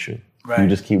nothing to do with you. Right. You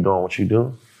just keep doing what you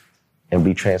do and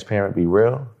be transparent, be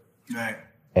real. Right.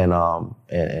 And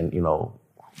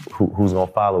who's going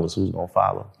to follow is who's going to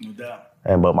follow. No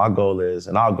doubt. But my goal is,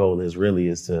 and our goal is really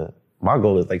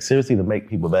like seriously to make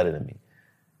people better than me.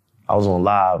 I was on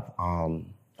live,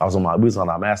 we was on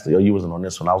our master, you wasn't on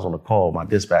this one. I was on the call, my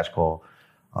dispatch call,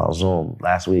 Zoom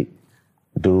last week.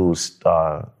 Dudes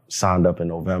signed up in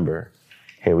November.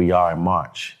 Here we are in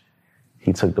March.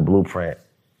 He took the blueprint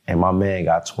and my man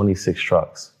got 26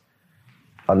 trucks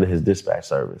under his dispatch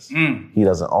service. He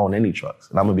doesn't own any trucks.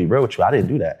 And I'm gonna be real with you, I didn't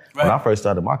do that. Right. When I first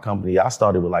started my company, I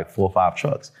started with like 4 or 5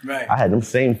 trucks. Right. I had them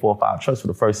same 4 or 5 trucks for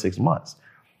the first 6 months.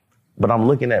 But I'm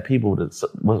looking at people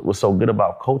what's so good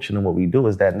about coaching and what we do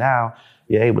is that now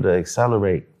you're able to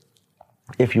accelerate.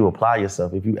 If you apply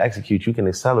yourself, if you execute, you can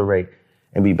accelerate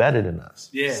and be better than us.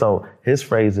 Yeah. So his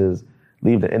phrase is,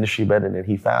 leave the industry better than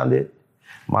he found it.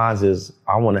 Mine is,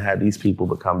 I want to have these people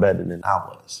become better than I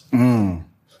was.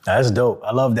 That's dope.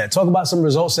 I love that. Talk about some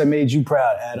results that made you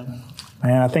proud, Adam.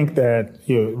 Man, I think that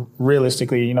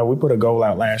realistically, we put a goal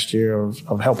out last year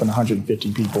of helping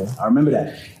 150 people. I remember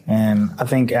that. And I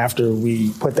think after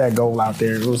we put that goal out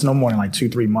there, it was no more than like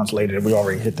 2-3 months later that we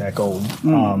already hit that goal.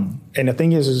 And the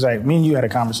thing is like me and you had a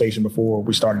conversation before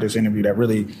we started this interview that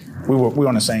really we were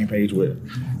on the same page with.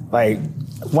 Like,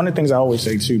 one of the things I always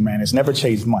say too, man, is never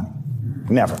chase money.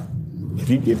 Never.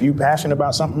 If you're passionate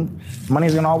about something,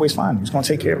 money's gonna always find you. It's gonna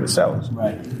take care of itself.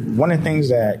 Right. One of the things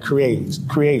that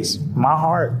creates my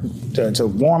heart to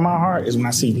warm my heart is when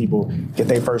I see people get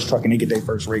their first truck and they get their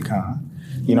first Raycon.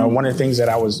 One of the things that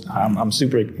I was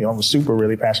super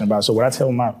really passionate about. So what I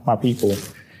tell my people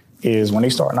is when they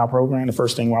start in our program, the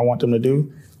first thing I want them to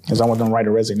do is I want them to write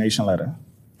a resignation letter,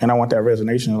 and I want that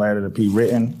resignation letter to be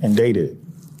written and dated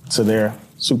to their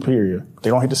superior. They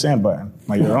don't hit the send button.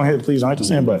 Like, please don't hit the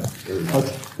send button.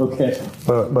 Okay.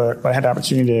 But I had the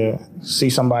opportunity to see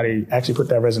somebody actually put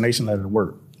that resignation letter to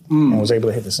work and was able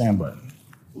to hit the send button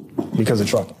because of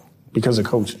trucking, because of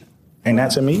coaching. And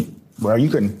that to me, well, you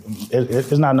couldn't.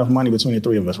 There's not enough money between the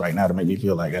three of us right now to make me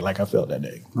feel like I felt that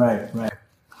day. Right.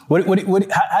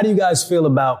 How do you guys feel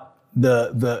about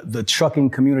the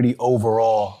trucking community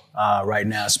overall right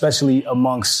now, especially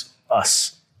amongst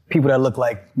us, people that look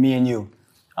like me and you?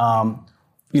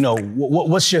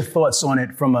 What's your thoughts on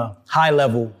it from a high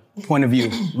level point of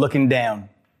view, looking down?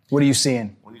 What are you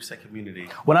seeing? When you say community,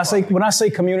 when I say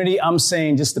community, I'm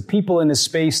saying just the people in the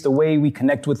space, the way we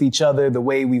connect with each other, the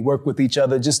way we work with each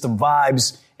other, just the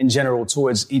vibes in general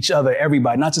towards each other,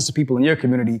 everybody, not just the people in your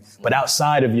community, but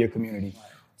outside of your community.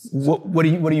 What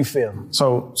do you feel?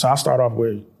 So I'll start off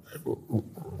with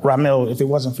Ramil. If it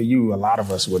wasn't for you, a lot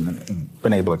of us wouldn't have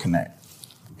been able to connect.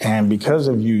 And because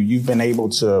of you, you've been able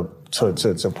to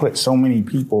put so many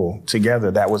people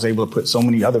together that was able to put so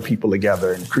many other people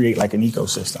together and create like an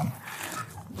ecosystem.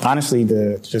 Honestly,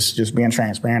 just being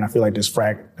transparent, I feel like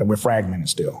we're fragmented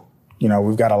still.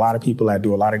 We've got a lot of people that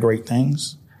do a lot of great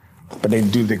things, but they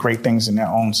do the great things in their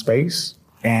own space.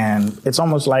 And it's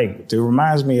almost like, it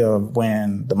reminds me of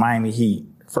when the Miami Heat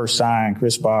first signed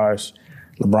Chris Bosh,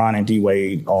 LeBron, and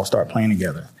D-Wade all start playing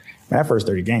together. That first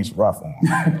 30 games was rough on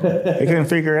them. They couldn't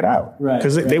figure it out.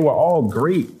 Because they were all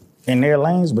great in their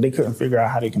lanes, but they couldn't figure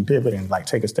out how they can pivot and like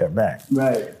take a step back.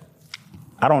 Right.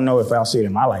 I don't know if I'll see it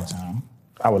in my lifetime.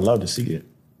 I would love to see it.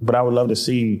 But I would love to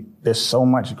see there's so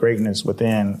much greatness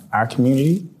within our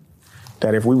community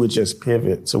that if we would just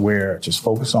pivot to where just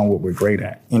focus on what we're great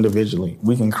at individually,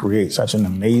 we can create such an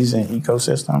amazing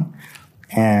ecosystem.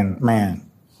 And man,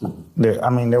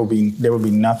 there would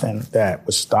be nothing that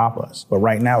would stop us. But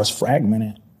right now it's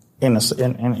fragmented in its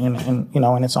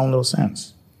own little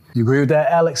sense. You agree with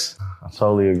that, Alex? I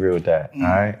totally agree with that. All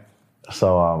right.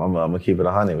 So I'm gonna keep it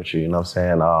 100 with you. You know what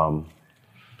I'm saying?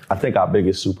 I think our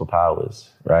biggest superpowers,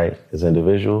 right, as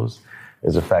individuals,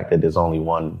 is the fact that there's only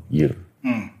one you.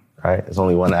 Right? There's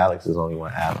only one Alex. There's only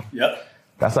one Adam. Yep.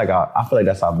 That's like I feel like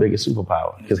that's our biggest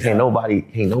superpower because can't nobody.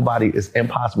 It's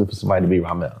impossible for somebody to be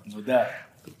Ramil. No doubt.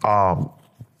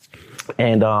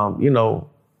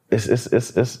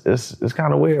 It's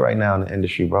kind of weird right now in the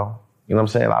industry, bro. You know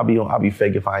what I'm saying? I'll be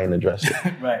fake if I ain't address it.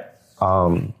 Right.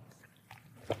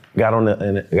 Got on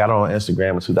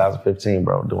Instagram in 2015,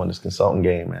 bro, doing this consulting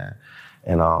game, man.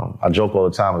 And I joke all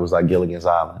the time. It was like Gilligan's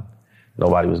Island.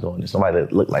 Nobody was doing this. Nobody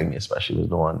that looked like me, especially, was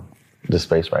doing this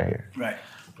space right here. Right.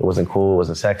 It wasn't cool. It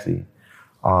wasn't sexy.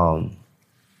 A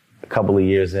couple of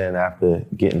years in, after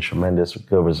getting tremendous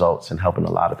good results and helping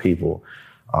a lot of people,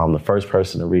 the first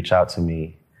person to reach out to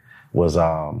me was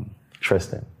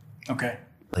Tristan. Okay.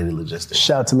 Lady Logistics.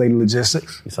 Shout out to Lady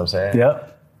Logistics. You see what I'm saying?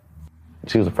 Yep.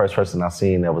 She was the first person I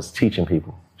seen that was teaching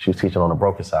people. She was teaching on the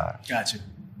broker side. Gotcha.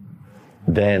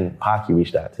 Then Pocky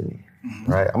reached out to me.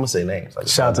 Right? I'm gonna say names. Like,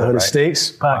 shout out to Hood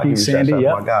Estates, Pocky, Sandy,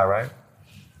 yeah. My guy, right?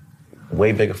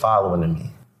 Way bigger following than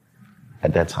me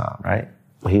at that time, right?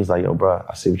 But he was like, yo, bro,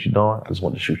 I see what you're doing. I just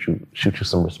want to shoot you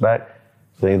some respect.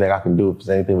 If there's anything I can do, if there's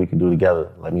anything we can do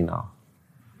together, let me know.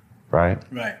 Right?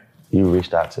 Right. You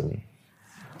reached out to me.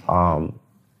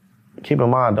 Keep in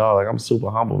mind, dog, like I'm super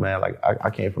humble, man. Like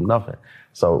I came from nothing.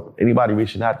 So anybody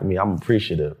reaching out to me, I'm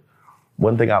appreciative.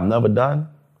 One thing I've never done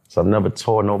is I've never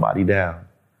tore nobody down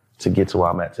to get to where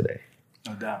I'm at today.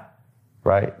 No doubt.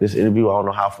 Right? This interview, I don't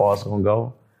know how far it's gonna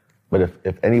go, but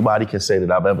if anybody can say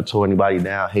that I've ever tore anybody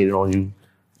down, hated on you,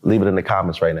 leave it in the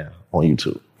comments right now on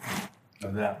YouTube.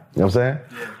 No doubt. You know what I'm saying?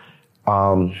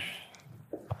 Yeah.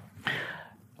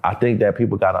 I think that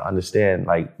people gotta understand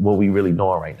like what we really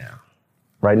doing right now.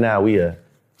 Right now we are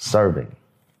serving,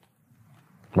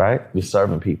 right? We're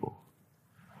serving people.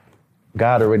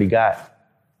 God already got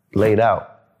laid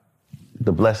out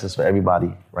the blessings for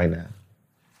everybody right now.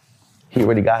 He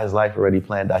already got his life already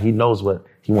planned out. He knows what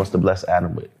he wants to bless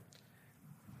Adam with.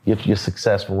 Your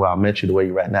success from where I met you the way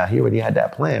you're at now. He already had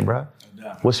that plan, bro.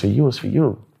 What's for you is for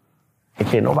you. And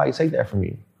can't nobody take that from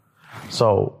you.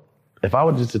 So if I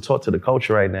were just to talk to the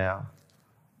culture right now,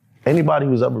 anybody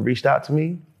who's ever reached out to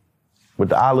me with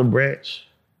the olive branch,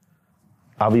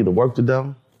 I've either worked with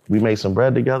them, we made some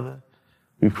bread together,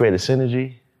 we've created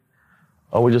synergy,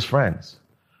 or we're just friends.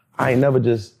 I ain't never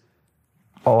just,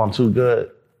 I'm too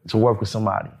good to work with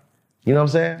somebody. You know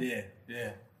what I'm saying?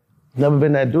 Yeah. Never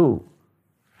been that dude.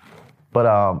 But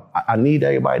I need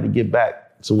everybody to get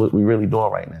back to what we're really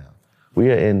doing right now. We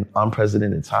are in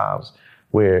unprecedented times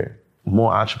where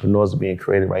more entrepreneurs are being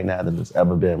created right now than there's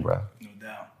ever been, bro. No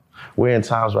doubt. We're in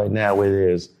times right now where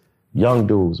there's young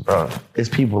dudes, bro. It's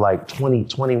people like 20,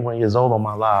 21 years old on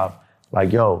my live,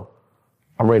 like, yo,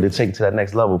 I'm ready to take it to that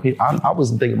next level. I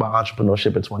wasn't thinking about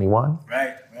entrepreneurship at 21.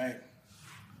 Right.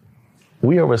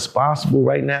 We are responsible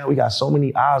right now. We got so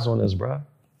many eyes on us, bro.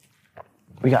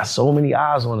 We got so many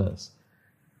eyes on us.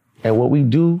 And what we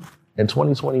do in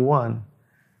 2021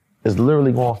 is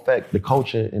literally going to affect the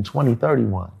culture in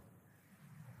 2031.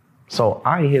 So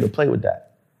I ain't here to play with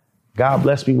that. God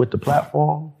bless me with the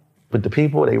platform, with the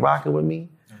people, they rocking with me.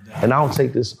 And I don't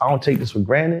take this for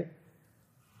granted.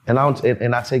 And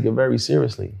I take it very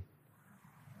seriously.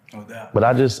 No doubt. But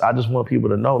I just want people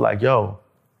to know, like, yo,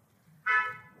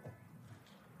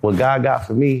 what God got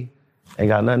for me ain't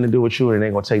got nothing to do with you, and it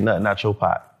ain't gonna take nothing out your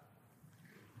pot.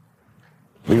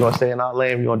 We're gonna stay in our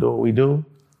lane, we're gonna do what we do.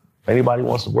 If anybody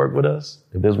wants to work with us,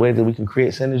 if there's ways that we can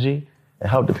create synergy and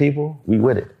help the people, we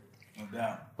with it. No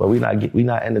doubt. But we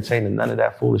not entertaining none of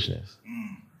that foolishness.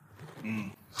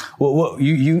 Well,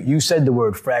 you said the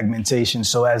word fragmentation.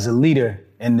 So as a leader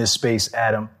in this space,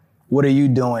 Adam, what are you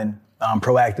doing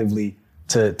proactively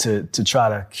to try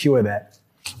to cure that?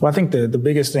 Well, I think the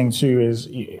biggest thing too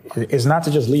is not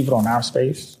to just leave it on our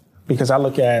space, because I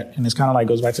look at, and it's kind of like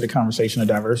goes back to the conversation of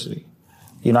diversity.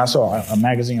 You know, I saw a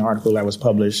magazine article that was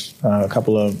published a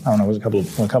couple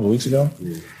of weeks ago,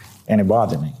 and it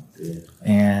bothered me. Yeah.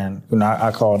 And you know,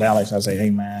 I called Alex. I said, "Hey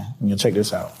man, check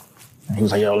this out." And he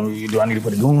was like, "Yo, do I need to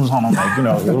put the goons on?" I'm like,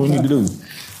 what do we need to do?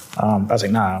 I was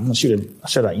like, "Nah, I'm gonna shoot an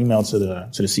email to the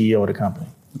CEO of the company."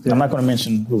 Yeah. I'm not going to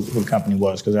mention who the company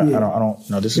was, because I don't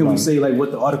know. This Can we say like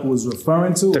what the article was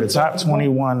referring to? To the top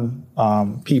 21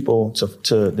 people to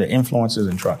the influencers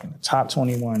in trucking. The top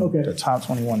 21. Okay. The top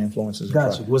 21 influencers in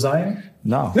trucking. Was I in?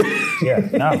 No. Yeah.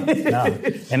 No.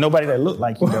 And nobody that looked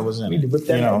like you that was in it.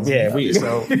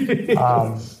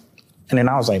 And then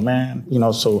I was like, man,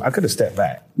 so I could have stepped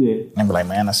back. Yeah. And be like,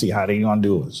 man, I see how they gonna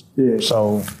do this. Yeah.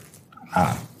 So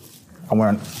I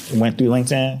went through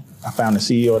LinkedIn. I found the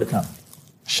CEO of the company.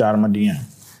 Shot him a DM.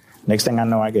 Next thing I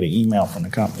know, I get an email from the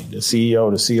company. The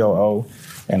CEO, the COO,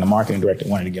 and the marketing director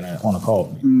wanted to get on a call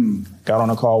with me. Got on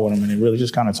a call with him, and it really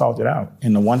just kind of talked it out.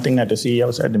 And the one thing that the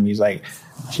CEO said to me is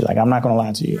she's like, I'm not going to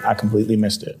lie to you. I completely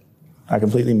missed it,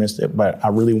 but I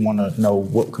really want to know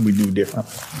what could we do different.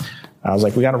 I was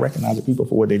like, we got to recognize the people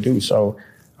for what they do. So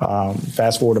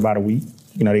fast forward about a week,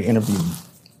 they interviewed me.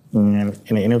 And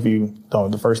in the interview,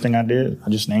 the first thing I did, I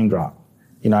just name dropped.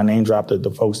 I name dropped the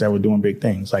folks that were doing big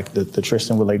things, like the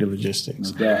Tristan Related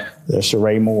Logistics, the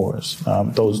Sheree Moores,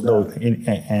 those,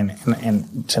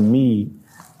 and to me,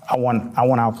 I want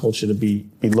our culture to be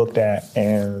looked at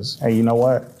as, hey, you know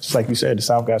what? It's like you said, the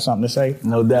South got something to say.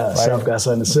 No doubt, right? South got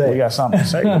something to say. We got something to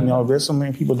say. There's so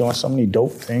many people doing so many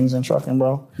dope things in trucking,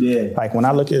 bro. Yeah. Like when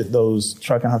I look at those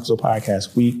Trucking Hustle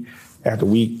podcasts week after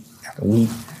week after week,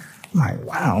 I'm like,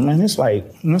 wow, man, it's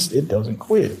like it doesn't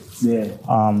quit. Yeah.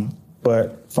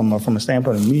 But from a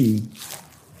standpoint of me,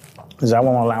 is I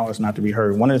won't allow us not to be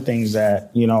heard. One of the things that,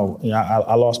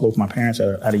 I lost both my parents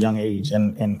at a young age.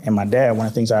 And my dad, one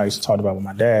of the things I used to talk about with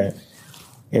my dad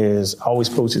is I always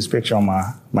post his picture on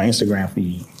my Instagram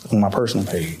feed, on my personal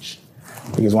page.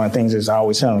 Because one of the things is I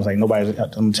always tell him, I'm going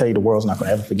to tell you, the world's not going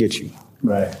to ever forget you.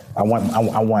 Right. I want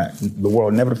the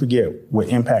world never to forget what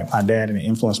impact my dad and the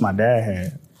influence my dad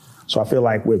had. So I feel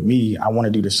like with me, I want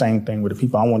to do the same thing with the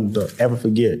people. I want to ever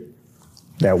forget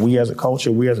that we as a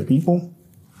culture, we as a people,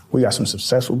 we got some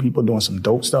successful people doing some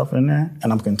dope stuff in there,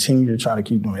 and I'm continuing to try to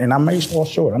keep doing it. And I may fall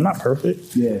short. I'm not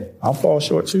perfect. Yeah. I'll fall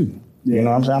short too. Yeah. You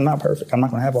know what I'm saying? I'm not perfect. I'm not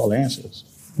going to have all the answers.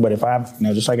 But if I've,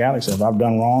 just like Alex said, if I've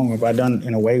done wrong, if I've done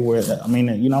in a way where,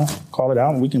 call it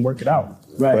out and we can work it out.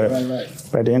 Right.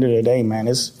 But at the end of the day, man,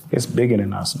 it's bigger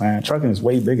than us, man. Trucking is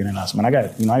way bigger than us, man. I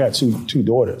got two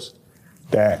daughters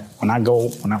that when I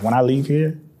leave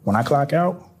here, when I clock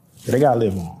out, they got to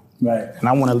live on. Right. And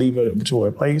I want to leave it to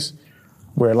a place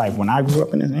where, like, when I grew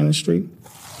up in this industry,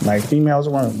 like, females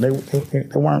weren't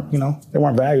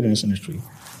valued in this industry.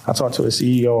 I talked to a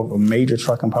CEO of a major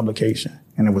trucking publication,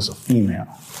 and it was a female.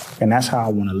 And that's how I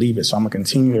want to leave it. So I'm going to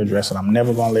continue to address it. I'm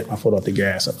never going to let my foot off the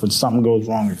gas. If something goes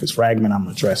wrong, if it's fragment, I'm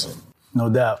going to address it. No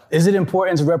doubt. Is it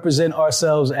important to represent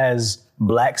ourselves as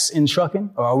blacks in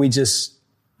trucking, or are we just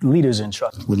leaders in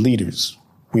trucking? We're leaders.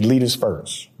 We leaders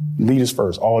first. Leaders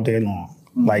first all day long.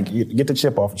 Like, you get the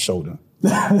chip off your shoulder. You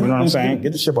know what I'm saying?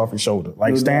 Get the chip off your shoulder.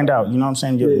 Like, stand out. You know what I'm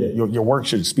saying? Your work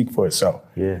should speak for itself.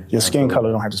 Yeah. Your skin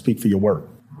color don't have to speak for your work.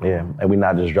 Yeah, and we're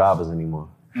not just drivers anymore.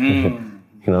 You know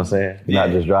what I'm saying? We're not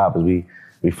just drivers.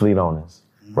 We fleet owners,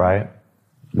 right?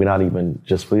 We're not even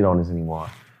just fleet owners anymore.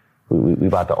 We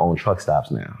about to own truck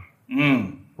stops now,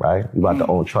 right? We about to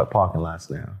own truck parking lots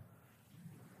now,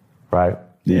 right?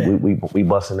 Yeah. We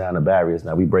busting down the barriers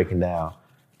now. We breaking down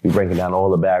all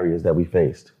the barriers that we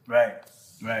faced. Right.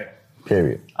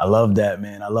 Period. I love that,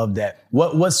 man. I love that.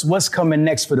 What's coming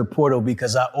next for the portal?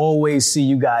 Because I always see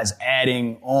you guys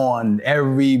adding on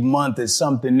every month. Is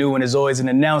something new, and there's always an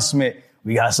announcement.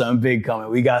 We got something big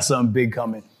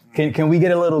coming. Can we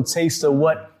get a little taste of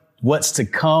what's to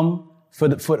come for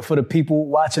the people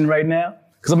watching right now?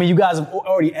 Because I mean, you guys have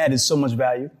already added so much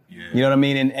value. Yeah. You know what I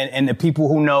mean? And the people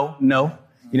who know. You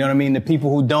know what I mean? The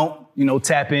people who don't,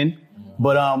 tap in.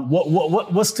 But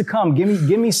what's to come?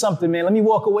 Give me something, man. Let me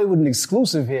walk away with an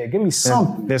exclusive here. Give me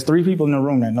something. There's 3 people in the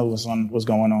room that know what's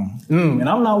going on. And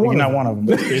I'm not one. You're not one of them.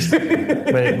 But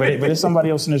there's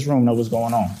somebody else in this room that knows what's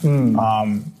going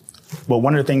on. But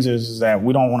one of the things is that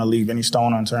we don't want to leave any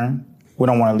stone unturned. We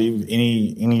don't want to leave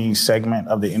any segment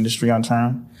of the industry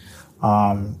unturned.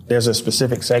 There's a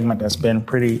specific segment that's been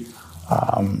pretty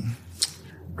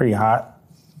hot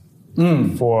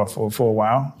for a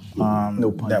while.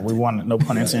 No pun that we want, no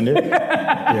pun intended.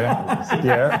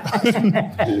 yeah.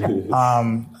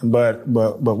 But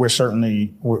we're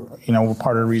certainly, we're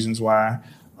part of the reasons why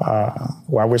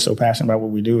we're so passionate about what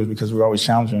we do is because we're always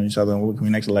challenging each other and what can we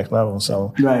next to the next level.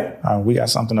 So we got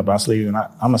something up our sleeve, and I'm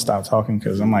gonna stop talking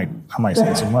because I might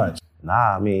say too much.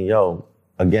 Nah, I mean,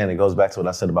 again, it goes back to what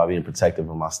I said about being protective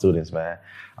of my students, man.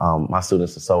 My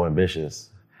students are so ambitious.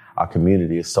 Our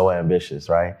community is so ambitious,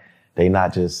 right? They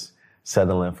not just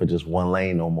settling for just one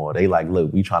lane no more. They like,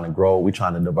 look, we trying to grow, we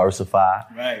trying to diversify.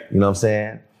 Right. You know what I'm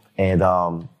saying? And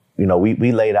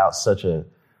we laid out such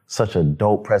a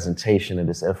dope presentation of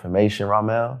this information,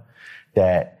 Ramel,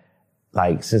 that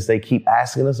like since they keep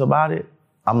asking us about it,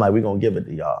 I'm like, we're gonna give it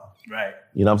to y'all. Right.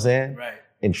 You know what I'm saying? Right.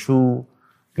 In true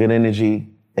good energy,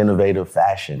 innovative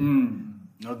fashion.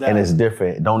 No doubt. And it's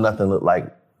different. It don't nothing look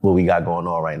like what we got going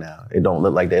on right now. It don't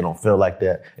look like that. It don't feel like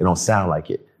that. It don't sound like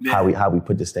it. Yeah. How we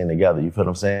put this thing together. You feel what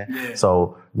I'm saying? Yeah.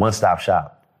 So one-stop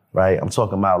shop, right? I'm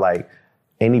talking about like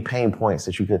any pain points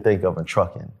that you could think of in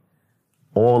trucking,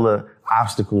 all the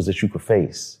obstacles that you could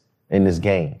face in this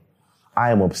game.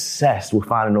 I am obsessed with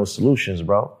finding those solutions,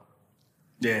 bro.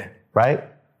 Yeah. Right?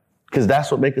 Because that's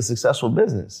what makes a successful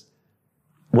business.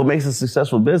 What makes a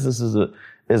successful business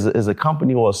is a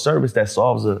company or a service that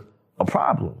solves a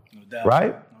problem. No doubt.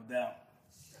 Right? No doubt.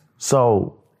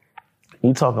 So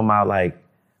you talking about like,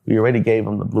 we already gave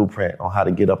them the blueprint on how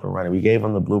to get up and running. We gave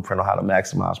them the blueprint on how to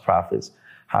maximize profits,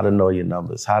 how to know your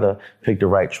numbers, how to pick the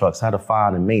right trucks, how to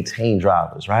find and maintain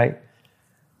drivers, right?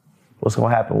 What's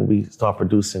going to happen when we start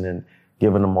producing and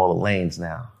giving them all the lanes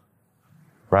now,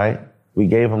 right? We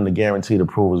gave them the guaranteed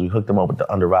approvals. We hooked them up with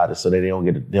the underwriters so that they don't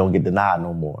get denied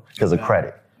no more because of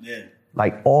credit. Yeah.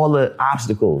 Like all the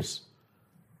obstacles,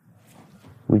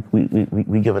 we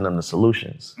giving them the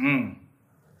solutions.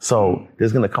 So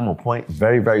there's going to come a point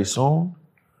very, very soon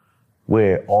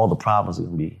where all the problems are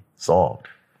going to be solved.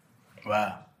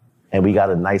 Wow. And we got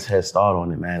a nice head start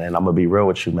on it, man. And I'm going to be real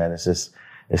with you, man. It's just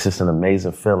an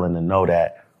amazing feeling to know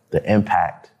that the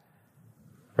impact,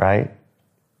 right?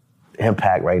 The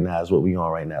impact right now is what we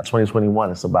on right now.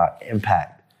 2021, it's about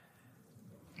impact.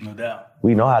 No doubt.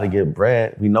 We know how to get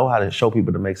bread. We know how to show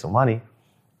people to make some money.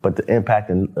 But the impact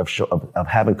of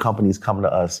having companies come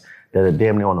to us that are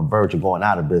damn near on the verge of going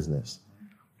out of business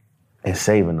and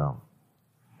saving them.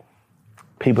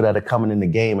 People that are coming in the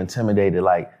game intimidated,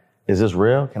 like, is this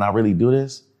real? Can I really do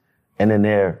this? And then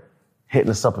they're hitting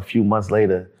us up a few months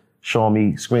later, showing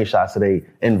me screenshots of their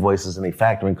invoices and their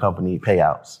factoring company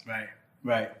payouts.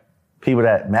 Right. People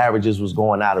that marriages was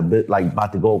going out a bit, like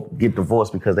about to go get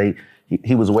divorced because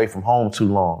he was away from home too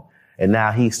long. And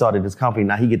now he started this company.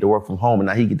 Now he get to work from home and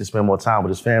now he get to spend more time with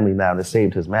his family now that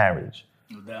saved his marriage.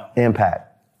 No doubt.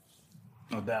 Impact.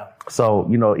 No doubt. So,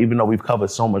 even though we've covered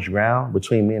so much ground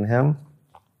between me and him,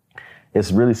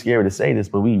 it's really scary to say this,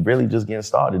 but we really just getting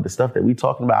started. The stuff that we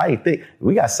talking about, I ain't think,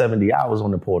 we got 70 hours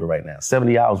on the portal right now.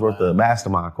 70 hours worth of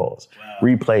mastermind calls,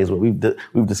 replays where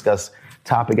we've discussed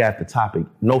topic after topic.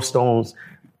 No stones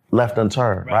left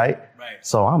unturned, right?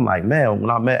 So I'm like, man, when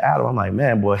I met Adam, I'm like,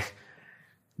 man, boy,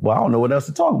 I don't know what else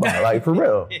to talk about, like, for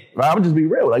real. Right? I'm just be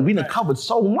real. Like, we done covered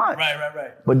so much.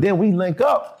 Right. But then we link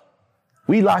up,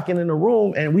 we locking in the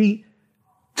room, and we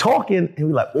talking, and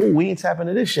we like, oh, we ain't tapping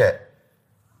into this yet.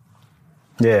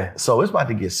 Yeah. So it's about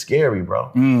to get scary,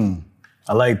 bro.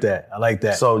 I like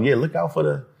that. So yeah, look out for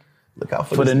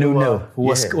the new, for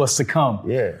what's to come.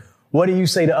 Yeah. What do you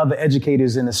say to other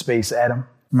educators in the space, Adam?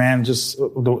 Man, just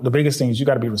the biggest thing is you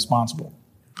got to be responsible.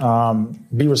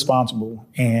 Be responsible,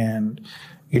 and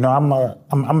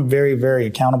I'm very, very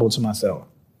accountable to myself.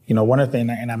 One of the things,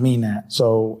 and I mean that.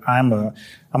 So I'm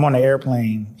on the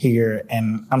airplane here,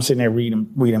 and I'm sitting there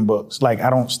reading books. Like, I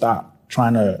don't stop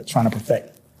trying to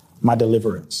perfect my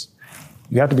deliverance.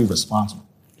 You have to be responsible.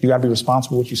 You got to be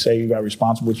responsible what you say. You got to be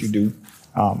responsible what you do.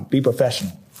 Be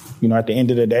professional. At the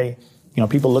end of the day,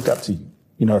 people look up to you.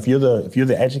 If you're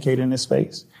the educator in this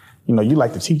space, you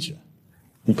like the teacher.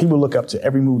 People look up to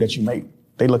every move that you make.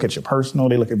 They look at your personal.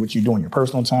 They look at what you do in your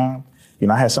personal time.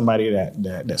 I had somebody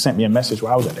that sent me a message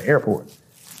while I was at the airport.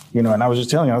 And I was just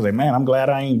telling you, I was like, man, I'm glad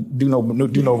I ain't do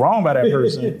no wrong by that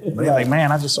person. But they're like,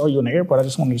 man, I just saw you in the airport. I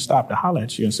just wanted to stop to holler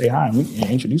at you and say hi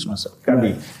and introduce myself.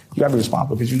 You gotta be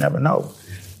responsible because you never know.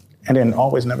 And then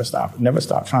always never stop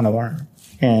trying to learn.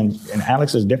 And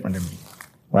Alex is different than me,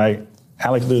 right?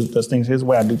 Alex does things his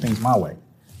way, I do things my way.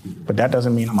 But that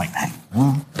doesn't mean I'm like, man,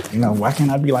 why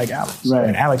can't I be like Alex? Right.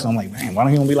 And Alex, I'm like, man, why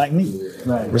don't he be like me?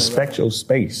 Right. Respect your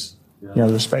space.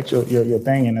 Respect your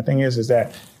thing. And the thing is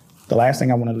that the last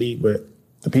thing I want to leave with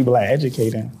the people I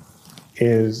educating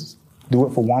is do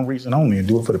it for one reason only, and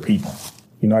do it for the people.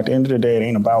 At the end of the day, it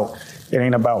ain't about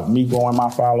me growing my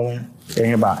following. It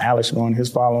ain't about Alex growing his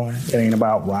following. It ain't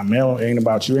about Ramel. It ain't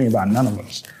about you. It ain't about none of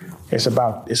us. It's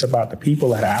about the people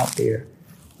that are out there,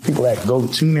 people that go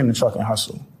tune in to Truck and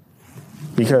Hustle,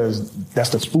 because that's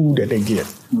the food that they get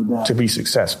to be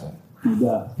successful.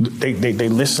 They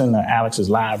listen to Alex's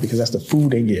live because that's the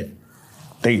food they get.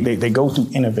 They go through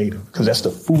Innovative because that's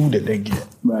the food that they get.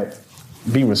 Right.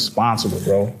 Be responsible,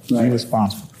 bro. Right. Be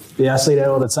responsible. Yeah, I say that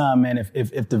all the time, man.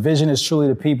 If the vision is truly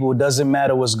the people, it doesn't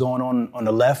matter what's going on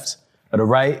the left or the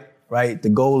right. The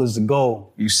goal is the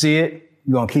goal. You see it,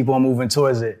 you're gonna keep on moving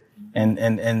towards it.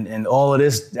 And all of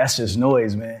this, that's just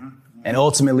noise, man. And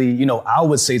ultimately, I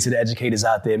would say to the educators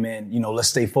out there, man, let's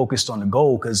stay focused on the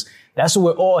goal, because that's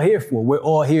what we're all here for. We're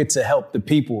all here to help the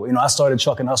people. I started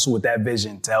Truck and Hustle with that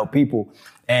vision to help people.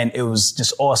 And it was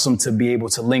just awesome to be able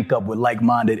to link up with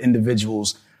like-minded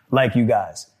individuals like you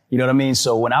guys. You know what I mean?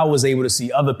 So when I was able to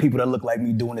see other people that look like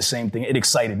me doing the same thing, it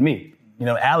excited me.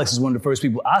 Alex is one of the first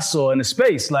people I saw in the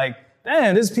space. Like,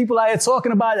 damn, there's people out here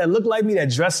talking about it that look like me, that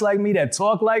dress like me, that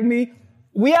talk like me.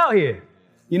 We out here.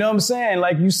 You know what I'm saying?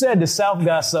 Like you said, the South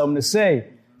got something to say.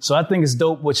 So I think it's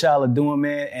dope what y'all are doing,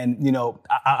 man. And,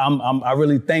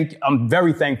 I'm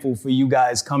very thankful for you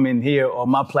guys coming here on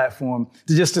my platform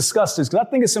to just discuss this. Because I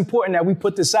think it's important that we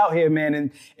put this out here, man,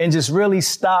 and just really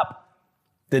stop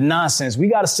the nonsense. We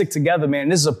got to stick together, man.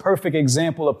 This is a perfect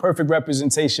example, a perfect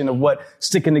representation of what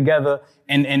sticking together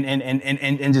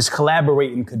and just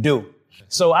collaborating could do.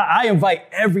 So I invite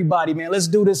everybody, man. Let's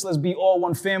do this. Let's be all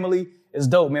one family. It's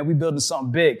dope, man. We building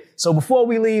something big. So before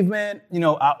we leave, man,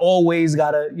 I always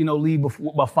gotta, leave with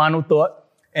my final thought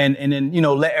and then,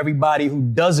 let everybody who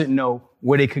doesn't know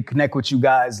where they could connect with you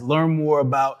guys, learn more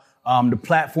about the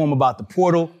platform, about the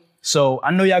portal. So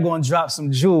I know y'all gonna drop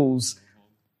some jewels.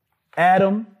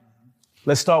 Adam,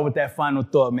 let's start with that final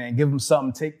thought, man. Give them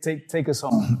something. Take us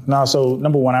home. No, so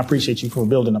number one, I appreciate you for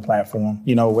building a platform.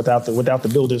 Without the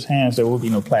builder's hands, there will be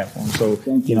no platform. So,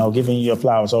 giving you your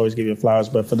flowers, always give you flowers.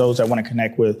 But for those that want to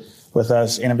connect with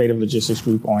us, Innovative Logistics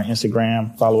Group on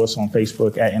Instagram, follow us on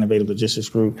Facebook at Innovative Logistics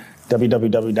Group,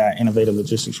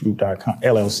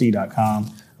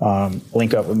 www.innovativelegisticsgroup.llc.com.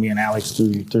 Link up with me and Alex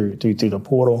through the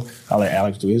portal. I'll let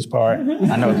Alex do his part.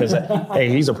 I know because, hey,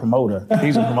 he's a promoter.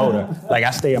 Like, I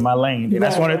stay in my lane. And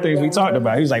that's one of the things we talked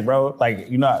about. He's like, bro, like,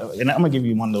 and I'm going to give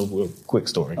you one little quick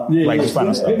story. Just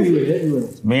final stuff.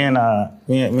 Me and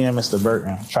Mr.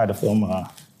 Burton tried to film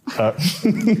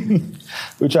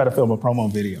we tried to film a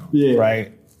promo video,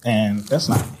 right? And that's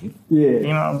not me. You know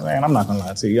what I'm saying? I'm not gonna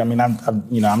lie to you. I mean,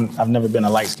 I've never been a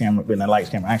lights camera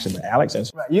action, but Alex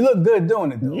has. Right. You look good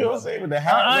doing it, though. You know what I'm saying? With the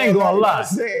I ain't gonna lie.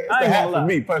 It's the hat for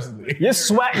me personally. Your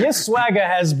swagger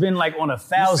has been like on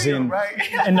 1,000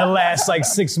 right? in the last like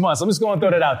 6 months. I'm just gonna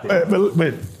throw that out there.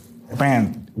 But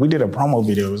man, we did a promo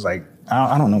video. It was like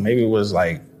I don't know, maybe it was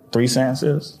like 3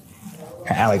 sentences.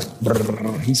 And Alex,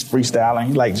 he's freestyling.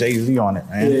 He like Jay-Z on it,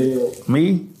 man.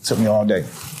 Me, took me all day.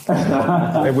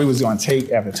 We was going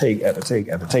take after take after take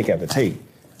after take after take.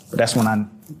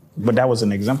 But that was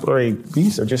an exemplary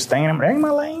piece of just staying in my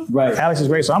lane. Right. Alex is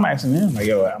great, so I'm asking him, like,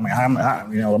 yo,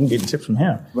 I'm getting tips from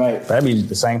him. Right. But that'd be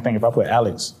the same thing if I put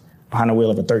Alex behind the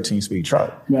wheel of a 13-speed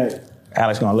truck. Right.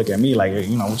 Alex gonna look at me like,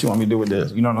 what you want me to do with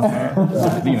this? You know what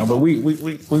I'm saying? But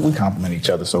we complement each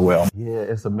other so well. Yeah,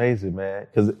 it's amazing, man.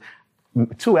 Because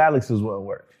 2 Alexes wouldn't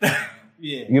work.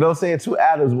 Yeah. You know what I'm saying? 2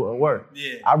 Adams wouldn't work.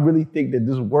 Yeah. I really think that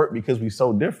this worked because we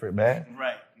so different, man.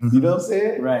 Right. You know what I'm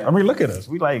saying? Right. I mean, look at us.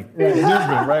 We like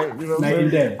different, right? You know what I'm Night saying?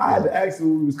 and day. I had to ask him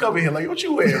when we was coming here, like, what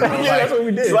you wearing, bro? Yeah, Like, that's what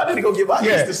we did. So I need to go get my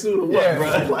Yeah. Easter suit or what, Yeah.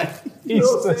 bro? Like, you know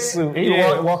what I'm saying? He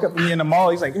walk up to me in the mall.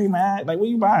 He's like, hey, man, like, what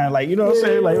you buying? Like, you know what I'm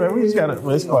saying? Like, man, we just got to,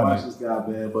 it's funny. This guy,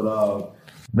 man. But,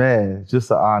 man, just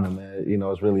an honor, man. You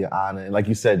know, it's really an honor. And like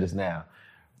you said just now,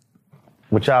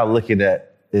 what y'all looking at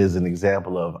is an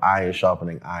example of iron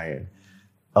sharpening iron,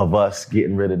 of us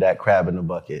getting rid of that crab in the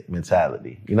bucket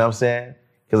mentality. You know what I'm saying?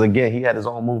 Because again, he had his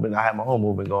own movement, I had my own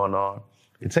movement going on.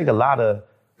 It take a lot of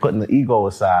putting the ego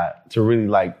aside to really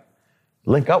like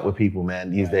link up with people,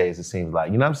 man, these days, it seems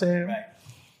like. You know what I'm saying? Right.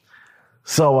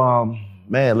 So,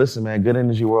 man, listen, man, Good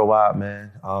Energy Worldwide,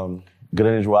 man.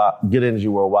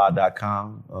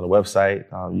 GoodEnergyWorldwide.com on the website.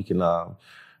 You can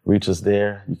reach us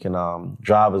there. You can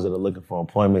drivers that are looking for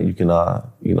employment, you can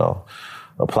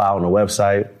apply on the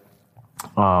website.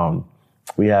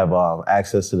 We have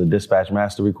access to the Dispatch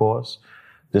Mastery course.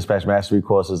 Dispatch Mastery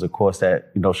course is a course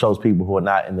that, shows people who are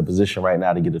not in the position right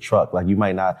now to get a truck. Like, you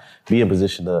might not be in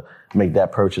position to make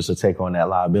that purchase or take on that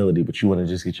liability, but you want to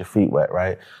just get your feet wet,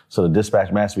 right? So the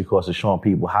Dispatch Mastery course is showing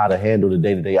people how to handle the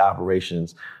day-to-day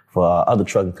operations for other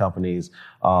trucking companies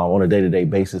on a day-to-day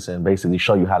basis, and basically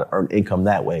show you how to earn income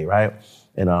that way, right?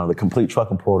 And the Complete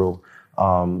Trucking Portal,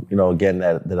 again,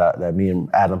 that me and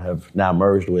Adam have now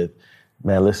merged with,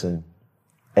 man, listen,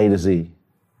 A to Z,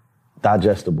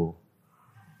 digestible,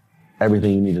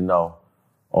 everything you need to know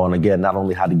on, again, not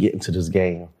only how to get into this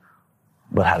game,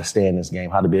 but how to stay in this game,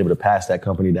 how to be able to pass that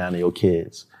company down to your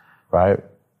kids, right?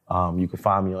 You can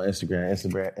find me on Instagram.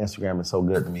 Instagram is so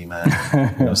good to me, man. You know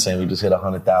what I'm saying? We just hit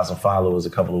 100,000 followers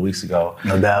a couple of weeks ago.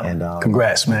 No doubt. And,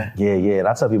 congrats, man. Yeah. And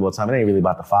I tell people all the time, it ain't really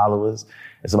about the followers.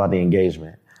 It's about the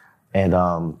engagement. And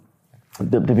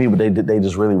the people, they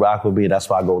just really rock with me. That's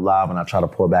why I go live and I try to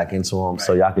pour back into them. Right.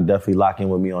 So y'all can definitely lock in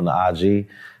with me on the IG.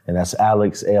 And that's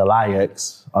Alex,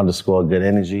 ALIX _Good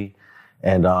Energy.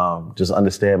 And just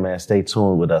understand, man, stay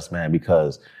tuned with us, man,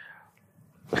 because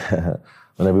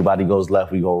when everybody goes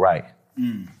left, we go right.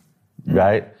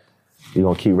 Right? We're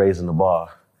going to keep raising the bar.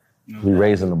 We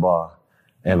raising the bar.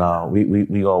 And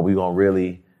we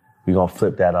gonna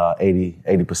flip that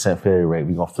 80% failure rate.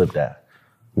 We're going to flip that.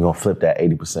 We're going to flip that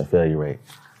 80% failure rate.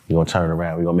 We're going to turn it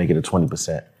around. We're going to make it a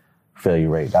 20% failure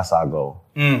rate. That's our goal.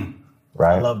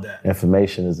 Right? I love that.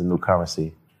 Information is the new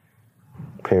currency.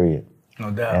 Period.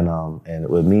 No doubt. And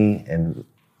with me and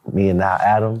now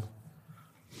Adam,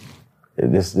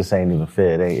 this ain't even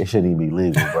fair. It shouldn't even be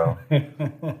legal, bro. I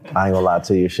ain't gonna lie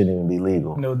to you, it shouldn't even be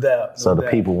legal. No doubt. So the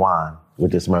people won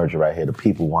with this merger right here. The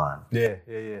people won. Yeah.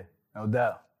 No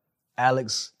doubt.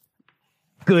 Alex,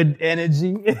 Good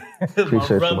Energy. Appreciate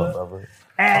you, my brother.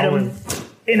 Adam,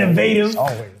 innovative.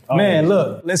 Always. Man,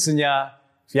 look, listen, y'all.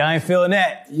 If y'all ain't feeling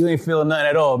that, you ain't feeling nothing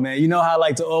at all, man. You know how I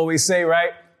like to always say,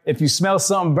 right? If you smell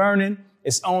something burning,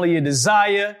 it's only a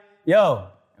desire. Yo,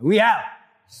 we out.